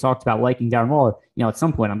Renfrow. We talked about liking Darren Waller. At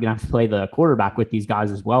some point, I'm going to have to play the quarterback with these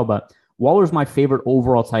guys as well. But Waller's my favorite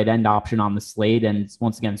overall tight end option on the slate. And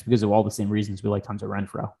once again, it's because of all the same reasons we like Hunter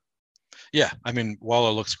Renfrow. Yeah, I mean,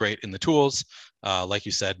 Waller looks great in the tools. Like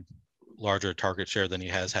you said, larger target share than he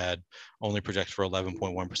has had, only projected for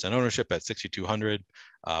 11.1% ownership at 6,200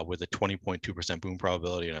 with a 20.2% boom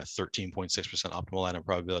probability and a 13.6% optimal lineup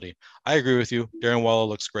probability. I agree with you. Darren Waller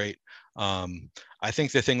looks great. I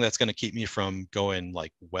think the thing that's going to keep me from going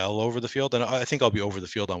like well over the field, and I think I'll be over the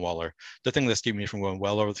field on Waller, the thing that's keeping me from going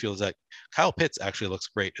well over the field is that Kyle Pitts actually looks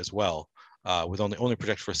great as well. With only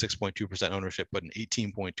projected for 6.2% ownership, but an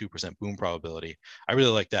 18.2% boom probability. I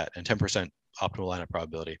really like that, and 10% optimal lineup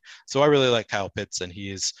probability. So I really like Kyle Pitts, and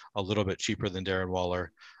he is a little bit cheaper than Darren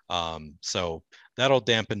Waller. So that'll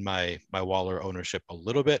dampen my Waller ownership a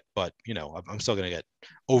little bit, but I'm still going to get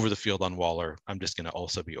over the field on Waller. I'm just going to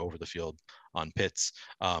also be over the field on Pitts.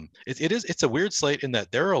 It's a weird slate in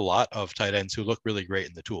that there are a lot of tight ends who look really great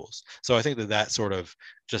in the tools. So I think that sort of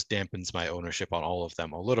just dampens my ownership on all of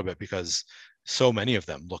them a little bit because so many of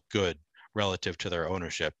them look good relative to their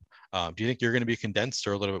ownership. Do you think you're going to be condensed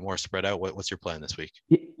or a little bit more spread out? What's your plan this week?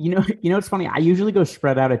 It's funny. I usually go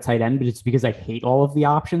spread out at tight end, but it's because I hate all of the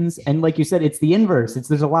options. And like you said, it's the inverse.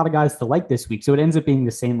 There's a lot of guys to like this week. So it ends up being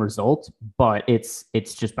the same result, but it's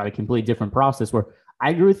just by a completely different process where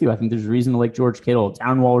I agree with you. I think there's a reason to like George Kittle.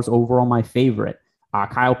 Darren Waller's overall my favorite.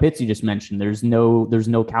 Kyle Pitts, you just mentioned. There's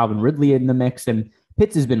no Calvin Ridley in the mix. And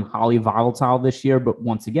Pitts has been highly volatile this year, but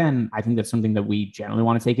once again, I think that's something that we generally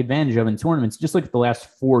want to take advantage of in tournaments. Just look at the last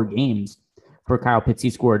 4 games for Kyle Pitts. He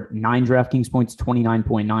scored 9 DraftKings points,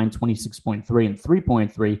 29.9, 26.3, and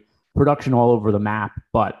 3.3. Production all over the map,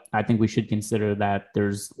 but I think we should consider that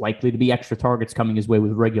there's likely to be extra targets coming his way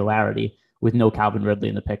with regularity with no Calvin Ridley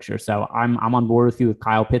in the picture. So I'm on board with you with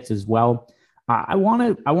Kyle Pitts as well. I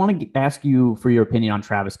want to ask you for your opinion on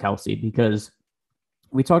Travis Kelce, because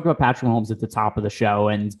we talked about Patrick Mahomes at the top of the show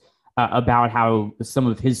and about how some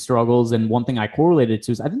of his struggles. And one thing I correlated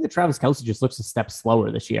to is I think that Travis Kelce just looks a step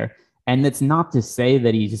slower this year. And that's not to say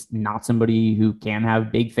that he's just not somebody who can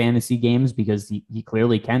have big fantasy games, because he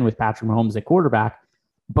clearly can with Patrick Mahomes at quarterback.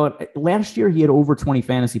 But last year, he had over 20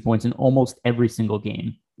 fantasy points in almost every single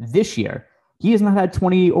game. This year, he has not had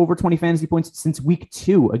over 20 fantasy points since week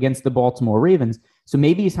 2 against the Baltimore Ravens. So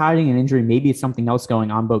maybe he's hiding an injury. Maybe it's something else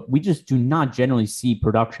going on, but we just do not generally see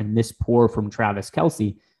production this poor from Travis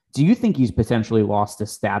Kelce. Do you think he's potentially lost a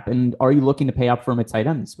step? And are you looking to pay up for him at tight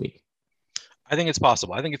end this week? I think it's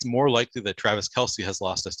possible. I think it's more likely that Travis Kelce has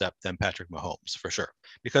lost a step than Patrick Mahomes, for sure,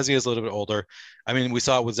 because he is a little bit older. I mean, we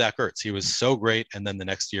saw it with Zach Ertz. He was so great, and then the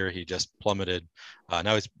next year he just plummeted.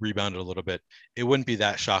 Now he's rebounded a little bit. It wouldn't be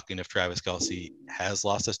that shocking if Travis Kelce has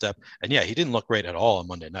lost a step. And yeah, he didn't look great at all on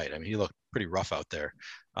Monday night. I mean, he looked pretty rough out there.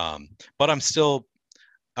 But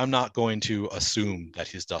I'm not going to assume that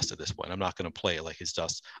he's dust at this point. I'm not going to play it like he's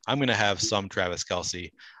dust. I'm going to have some Travis Kelce.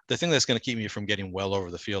 The thing that's going to keep me from getting well over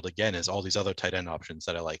the field again is all these other tight end options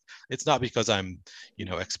that I like. It's not because I'm,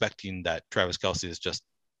 expecting that Travis Kelce is just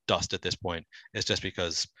dust at this point. It's just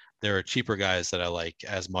because there are cheaper guys that I like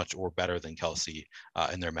as much or better than Kelce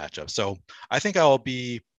in their matchup. So I think I'll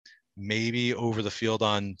be maybe over the field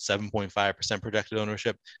on 7.5% projected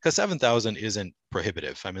ownership, because 7,000 isn't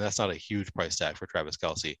prohibitive. I mean, that's not a huge price tag for Travis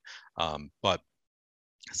Kelce, but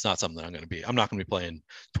it's not something that I'm not going to be playing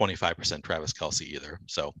 25% Travis Kelce either.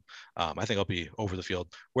 So I think I'll be over the field.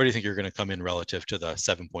 Where do you think you're going to come in relative to the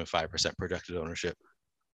 7.5% projected ownership?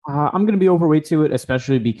 I'm going to be overweight to it,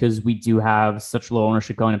 especially because we do have such low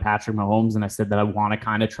ownership going to Patrick Mahomes. And I said that I want to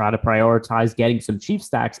kind of try to prioritize getting some Chiefs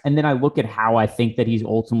stacks. And then I look at how I think that he's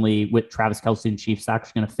ultimately, with Travis Kelce and Chiefs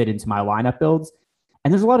stacks, going to fit into my lineup builds.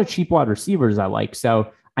 And there's a lot of cheap wide receivers I like.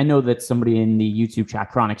 So I know that somebody in the YouTube chat,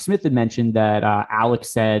 Chronic Smith, had mentioned that Alex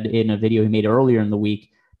said in a video he made earlier in the week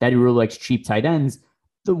that he really likes cheap tight ends.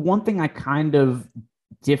 The one thing I kind of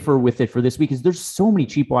differ with it for this week is there's so many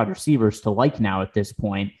cheap wide receivers to like now at this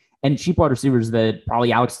point, and cheap wide receivers that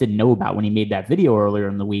probably Alex didn't know about when he made that video earlier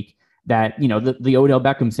in the week. That, the Odell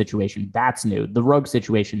Beckham situation, that's new. The Ruggs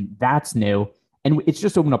situation, that's new. And it's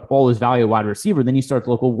just opened up all his value wide receiver. Then you start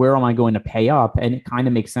to look, well, where am I going to pay up? And it kind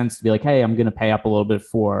of makes sense to be like, hey, I'm going to pay up a little bit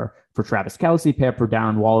for Travis Kelce, pay up for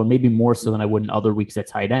Darren Waller, maybe more so than I would in other weeks at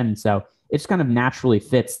tight end. So it just kind of naturally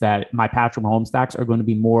fits that my Patrick Mahomes stacks are going to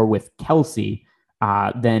be more with Kelce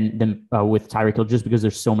than with Tyreek Hill, just because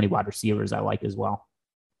there's so many wide receivers I like as well.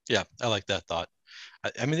 Yeah, I like that thought.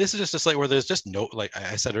 I mean, this is just a slate where there's just like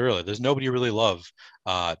I said earlier, there's nobody you really love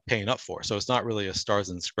paying up for. So it's not really a stars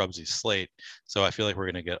and scrubsy slate. So I feel like we're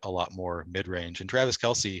going to get a lot more mid-range. And Travis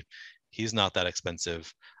Kelce, He's not that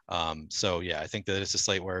expensive. So yeah, I think that it's a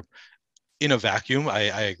slate where in a vacuum, I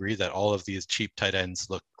agree that all of these cheap tight ends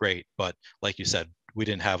look great. But like you said, we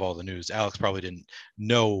didn't have all the news. Alex probably didn't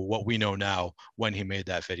know what we know now when he made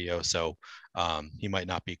that video. So he might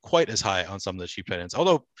not be quite as high on some of the cheap tight ends.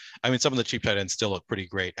 Although, I mean, some of the cheap tight ends still look pretty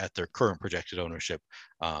great at their current projected ownership.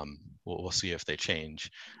 We'll see if they change.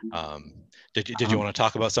 Did you want to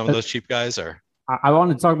talk about some of those cheap guys, or? I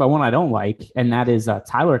wanted to talk about one I don't like, and that is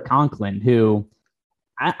Tyler Conklin, who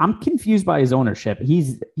I'm confused by his ownership.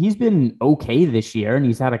 He's been okay this year, and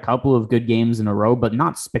he's had a couple of good games in a row, but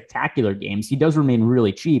not spectacular games. He does remain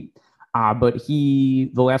really cheap, but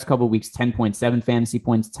the last couple of weeks, 10.7 fantasy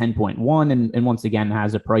points, 10.1, and once again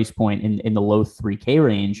has a price point in the low 3K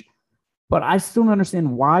range. But I still don't understand,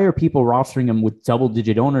 why are people rostering him with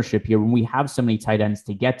double-digit ownership here when we have so many tight ends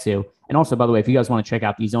to get to? And also, by the way, if you guys want to check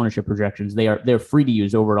out these ownership projections, they're free to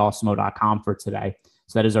use over at awesemo.com for today.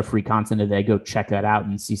 So that is our free content today. Go check that out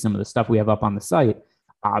and see some of the stuff we have up on the site.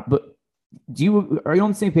 But are you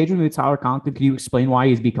on the same page with me, Tyler Conklin? Could you explain why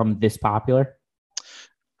he's become this popular?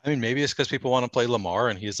 I mean, maybe it's because people want to play Lamar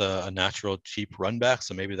and he's a natural cheap run back.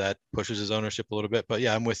 So maybe that pushes his ownership a little bit. But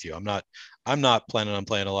yeah, I'm with you. I'm not planning on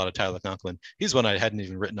playing a lot of Tyler Conklin. He's one I hadn't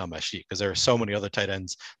even written on my sheet because there are so many other tight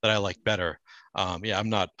ends that I like better. Yeah, I'm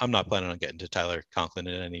not planning on getting to Tyler Conklin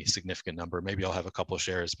in any significant number. Maybe I'll have a couple of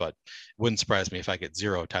shares, but it wouldn't surprise me if I get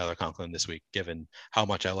 0 Tyler Conklin this week, given how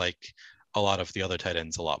much I like a lot of the other tight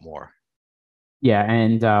ends a lot more. Yeah,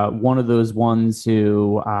 and one of those ones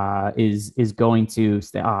who is going to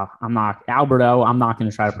stay. Alberto. I'm not going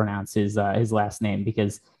to try to pronounce his last name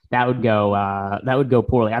because that would go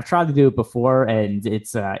poorly. I've tried to do it before, and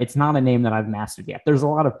it's not a name that I've mastered yet. There's a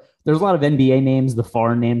lot of NBA names, the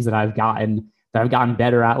foreign names that I've gotten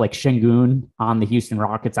better at, like Şengün on the Houston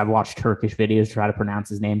Rockets. I've watched Turkish videos to try to pronounce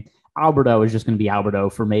his name. Alberto is just going to be Alberto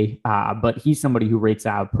for me, but he's somebody who rates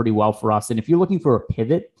out pretty well for us. And if you're looking for a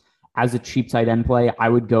pivot as a cheap tight end play, I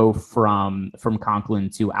would go from Conklin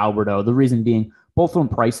to Alberto. The reason being, both of them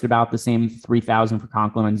priced about the same, $3,000 for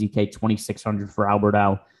Conklin on DK, $2,600 for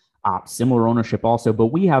Alberto. Similar ownership also, but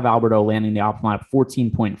we have Alberto landing the option line at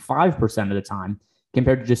 14.5% of the time,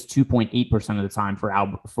 compared to just 2.8% of the time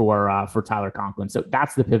for Tyler Conklin. So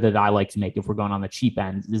that's the pivot I like to make if we're going on the cheap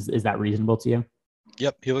end. Is that reasonable to you?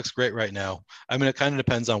 Yep, he looks great right now. I mean, it kind of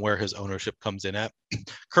depends on where his ownership comes in at.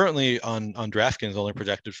 Currently on DraftKings, only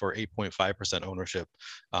projected for 8.5% ownership.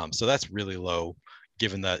 So that's really low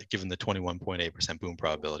given the 21.8% boom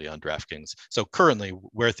probability on DraftKings. So currently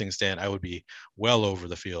where things stand, I would be well over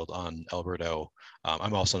the field on Alberto.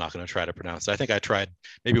 I'm also not going to try to pronounce it. I think I tried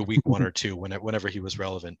maybe week 1 or 2 whenever he was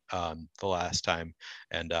relevant the last time,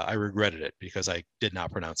 and I regretted it because I did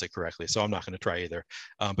not pronounce it correctly. So I'm not going to try either.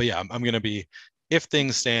 But yeah, I'm going to be, if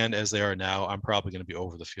things stand as they are now, I'm probably going to be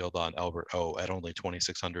over the field on Albert O at only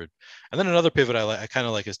 2,600. And then another pivot I kind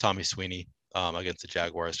of like is Tommy Sweeney against the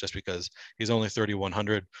Jaguars, just because he's only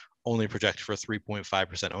 3,100, only projected for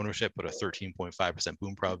 3.5% ownership, but a 13.5%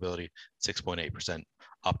 boom probability, 6.8%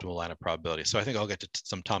 optimal lineup probability. So I think I'll get to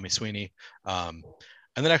some Tommy Sweeney. And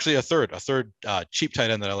then actually a third cheap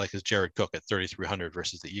tight end that I like is Jared Cook at 3,300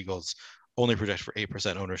 versus the Eagles. Only projected for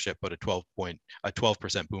 8% ownership, but a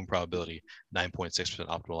 12% boom probability, 9.6%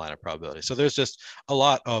 optimal lineup probability. So there's just a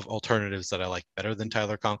lot of alternatives that I like better than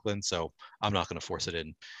Tyler Conklin. So I'm not going to force it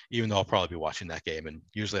in, even though I'll probably be watching that game. And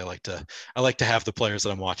usually I like to have the players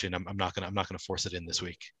that I'm watching. I'm not going to force it in this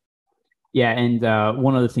week. Yeah, and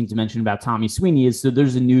one other thing to mention about Tommy Sweeney is, so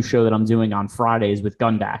there's a new show that I'm doing on Fridays with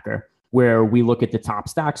Gunbacker, where we look at the top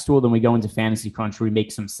stacks tool, then we go into Fantasy Crunch, we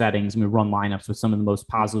make some settings, and we run lineups with some of the most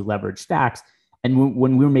positively leveraged stacks. And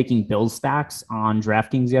when we were making build stacks on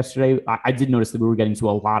DraftKings yesterday, I did notice that we were getting to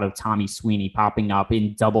a lot of Tommy Sweeney popping up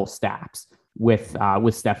in double stacks with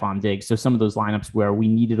Stephon Diggs. So some of those lineups where we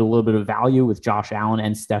needed a little bit of value with Josh Allen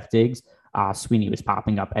and Steph Diggs, Sweeney was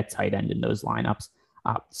popping up at tight end in those lineups.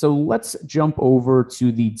 So let's jump over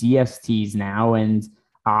to the DSTs now. And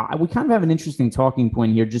we kind of have an interesting talking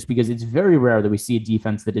point here, just because it's very rare that we see a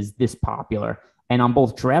defense that is this popular. And on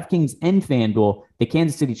both DraftKings and FanDuel, the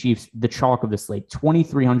Kansas City Chiefs, the chalk of the slate,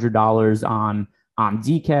 $2,300 on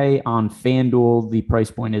DK. On FanDuel, the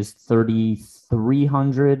price point is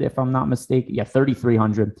 $3,300, if I'm not mistaken. Yeah,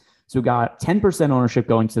 $3,300. So we got 10% ownership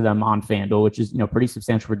going to them on FanDuel, which is pretty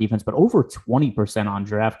substantial for defense, but over 20% on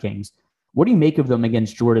DraftKings. What do you make of them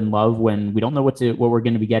against Jordan Love when we don't know what we're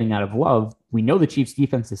going to be getting out of Love? We know the Chiefs'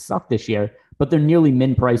 defense has sucked this year, but they're nearly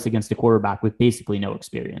min price against a quarterback with basically no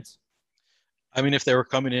experience. I mean, if they were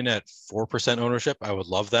coming in at 4% ownership, I would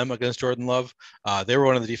love them against Jordan Love. They were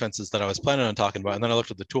one of the defenses that I was planning on talking about. And then I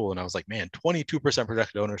looked at the tool and I was like, man, 22%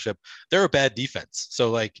 projected ownership. They're a bad defense. So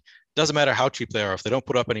like doesn't matter how cheap they are. If they don't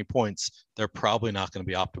put up any points, they're probably not going to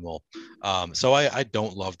be optimal. So I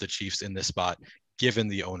don't love the Chiefs in this spot, given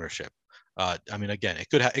the ownership. I mean, again, it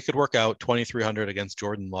could work out 2,300 against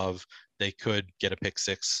Jordan Love. They could get a pick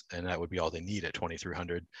six, and that would be all they need at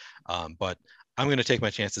 2,300. But I'm going to take my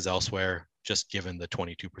chances elsewhere, just given the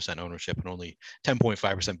 22% ownership and only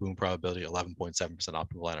 10.5% boom probability, 11.7%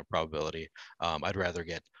 optimal lineup probability. I'd rather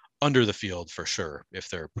get under the field for sure if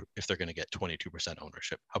they're going to get 22%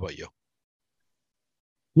 ownership. How about you?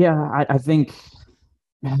 Yeah, I think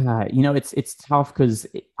it's tough because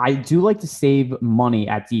I do like to save money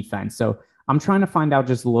at defense. So I'm trying to find out,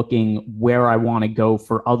 just looking where I want to go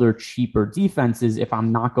for other cheaper defenses if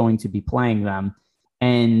I'm not going to be playing them.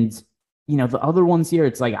 And the other ones here,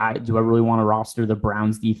 it's like, do I really want to roster the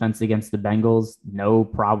Browns defense against the Bengals? No,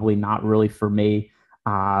 probably not really for me.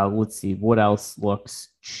 Let's see what else looks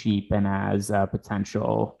cheap and has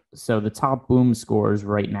potential. So the top boom scores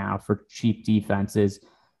right now for cheap defenses,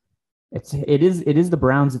 it is the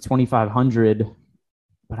Browns at 2,500,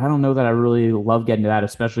 but I don't know that I really love getting to that,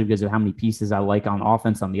 especially because of how many pieces I like on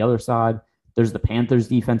offense on the other side. There's the Panthers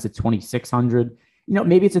defense at 2,600.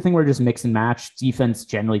 Maybe it's a thing where just mix and match. Defense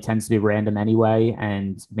generally tends to be random anyway,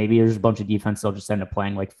 and maybe there's a bunch of defense they'll just end up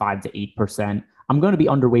playing like 5 to 8%. I'm going to be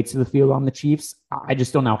underweight to the field on the Chiefs. I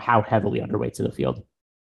just don't know how heavily underweight to the field.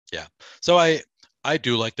 Yeah. So I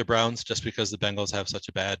do like the Browns just because the Bengals have such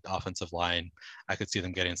a bad offensive line. I could see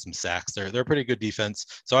them getting some sacks. They're a pretty good defense.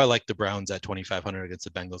 So I like the Browns at 2,500 against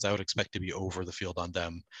the Bengals. I would expect to be over the field on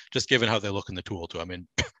them, just given how they look in the tool too. I mean,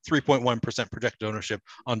 3.1% projected ownership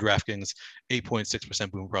on DraftKings,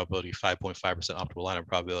 8.6% boom probability, 5.5% optimal lineup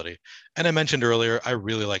probability. And I mentioned earlier, I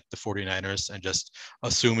really like the 49ers, and just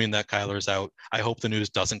assuming that Kyler's out, I hope the news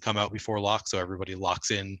doesn't come out before lock, so everybody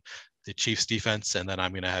locks in the Chiefs defense, and then I'm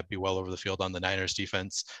going to be well over the field on the Niners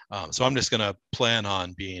defense. So I'm just going to plan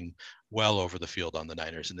on being well over the field on the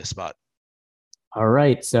Niners in this spot. All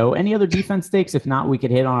right. So any other defense takes? If not, we could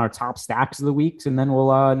hit on our top stacks of the weeks, and then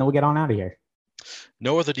we'll get on out of here.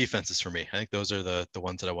 No other defenses for me. I think those are the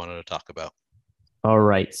ones that I wanted to talk about. All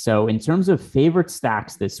right. So in terms of favorite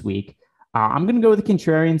stacks this week, I'm going to go with the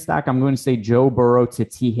contrarian stack. I'm going to say Joe Burrow to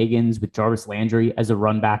T. Higgins with Jarvis Landry as a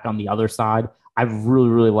run back on the other side. I really,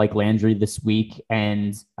 really like Landry this week,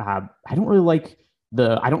 and I don't really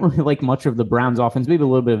like much of the Browns offense, maybe a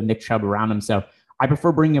little bit of Nick Chubb around him. So I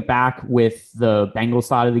prefer bringing it back with the Bengals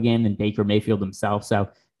side of the game than Baker Mayfield himself. So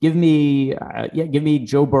give me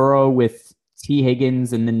Joe Burrow with T.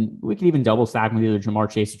 Higgins, and then we can even double stack with either Jamar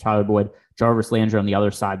Chase or Tyler Boyd, Jarvis Landry on the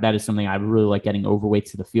other side. That is something I really like getting overweight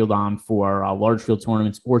to the field on for large field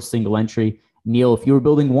tournaments or single entry. Neil, if you were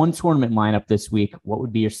building one tournament lineup this week, what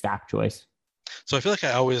would be your stack choice? So I feel like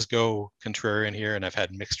I always go contrarian here, and I've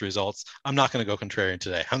had mixed results. I'm not going to go contrarian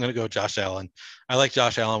today. I'm going to go Josh Allen. I like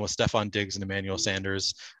Josh Allen with Stephon Diggs and Emmanuel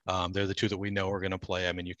Sanders. They're the two that we know are going to play.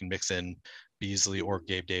 I mean, you can mix in Beasley or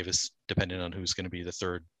Gabe Davis, depending on who's going to be the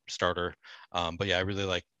third starter. But yeah, I really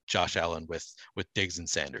like Josh Allen with Diggs and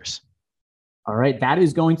Sanders. All right, that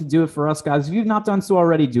is going to do it for us, guys. If you've not done so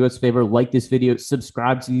already, do us a favor, like this video,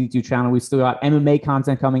 subscribe to the YouTube channel. We've still got MMA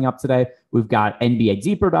content coming up today. We've got NBA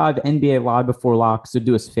Deeper Dive, NBA Live Before Lock. So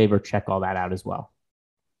do us a favor, check all that out as well.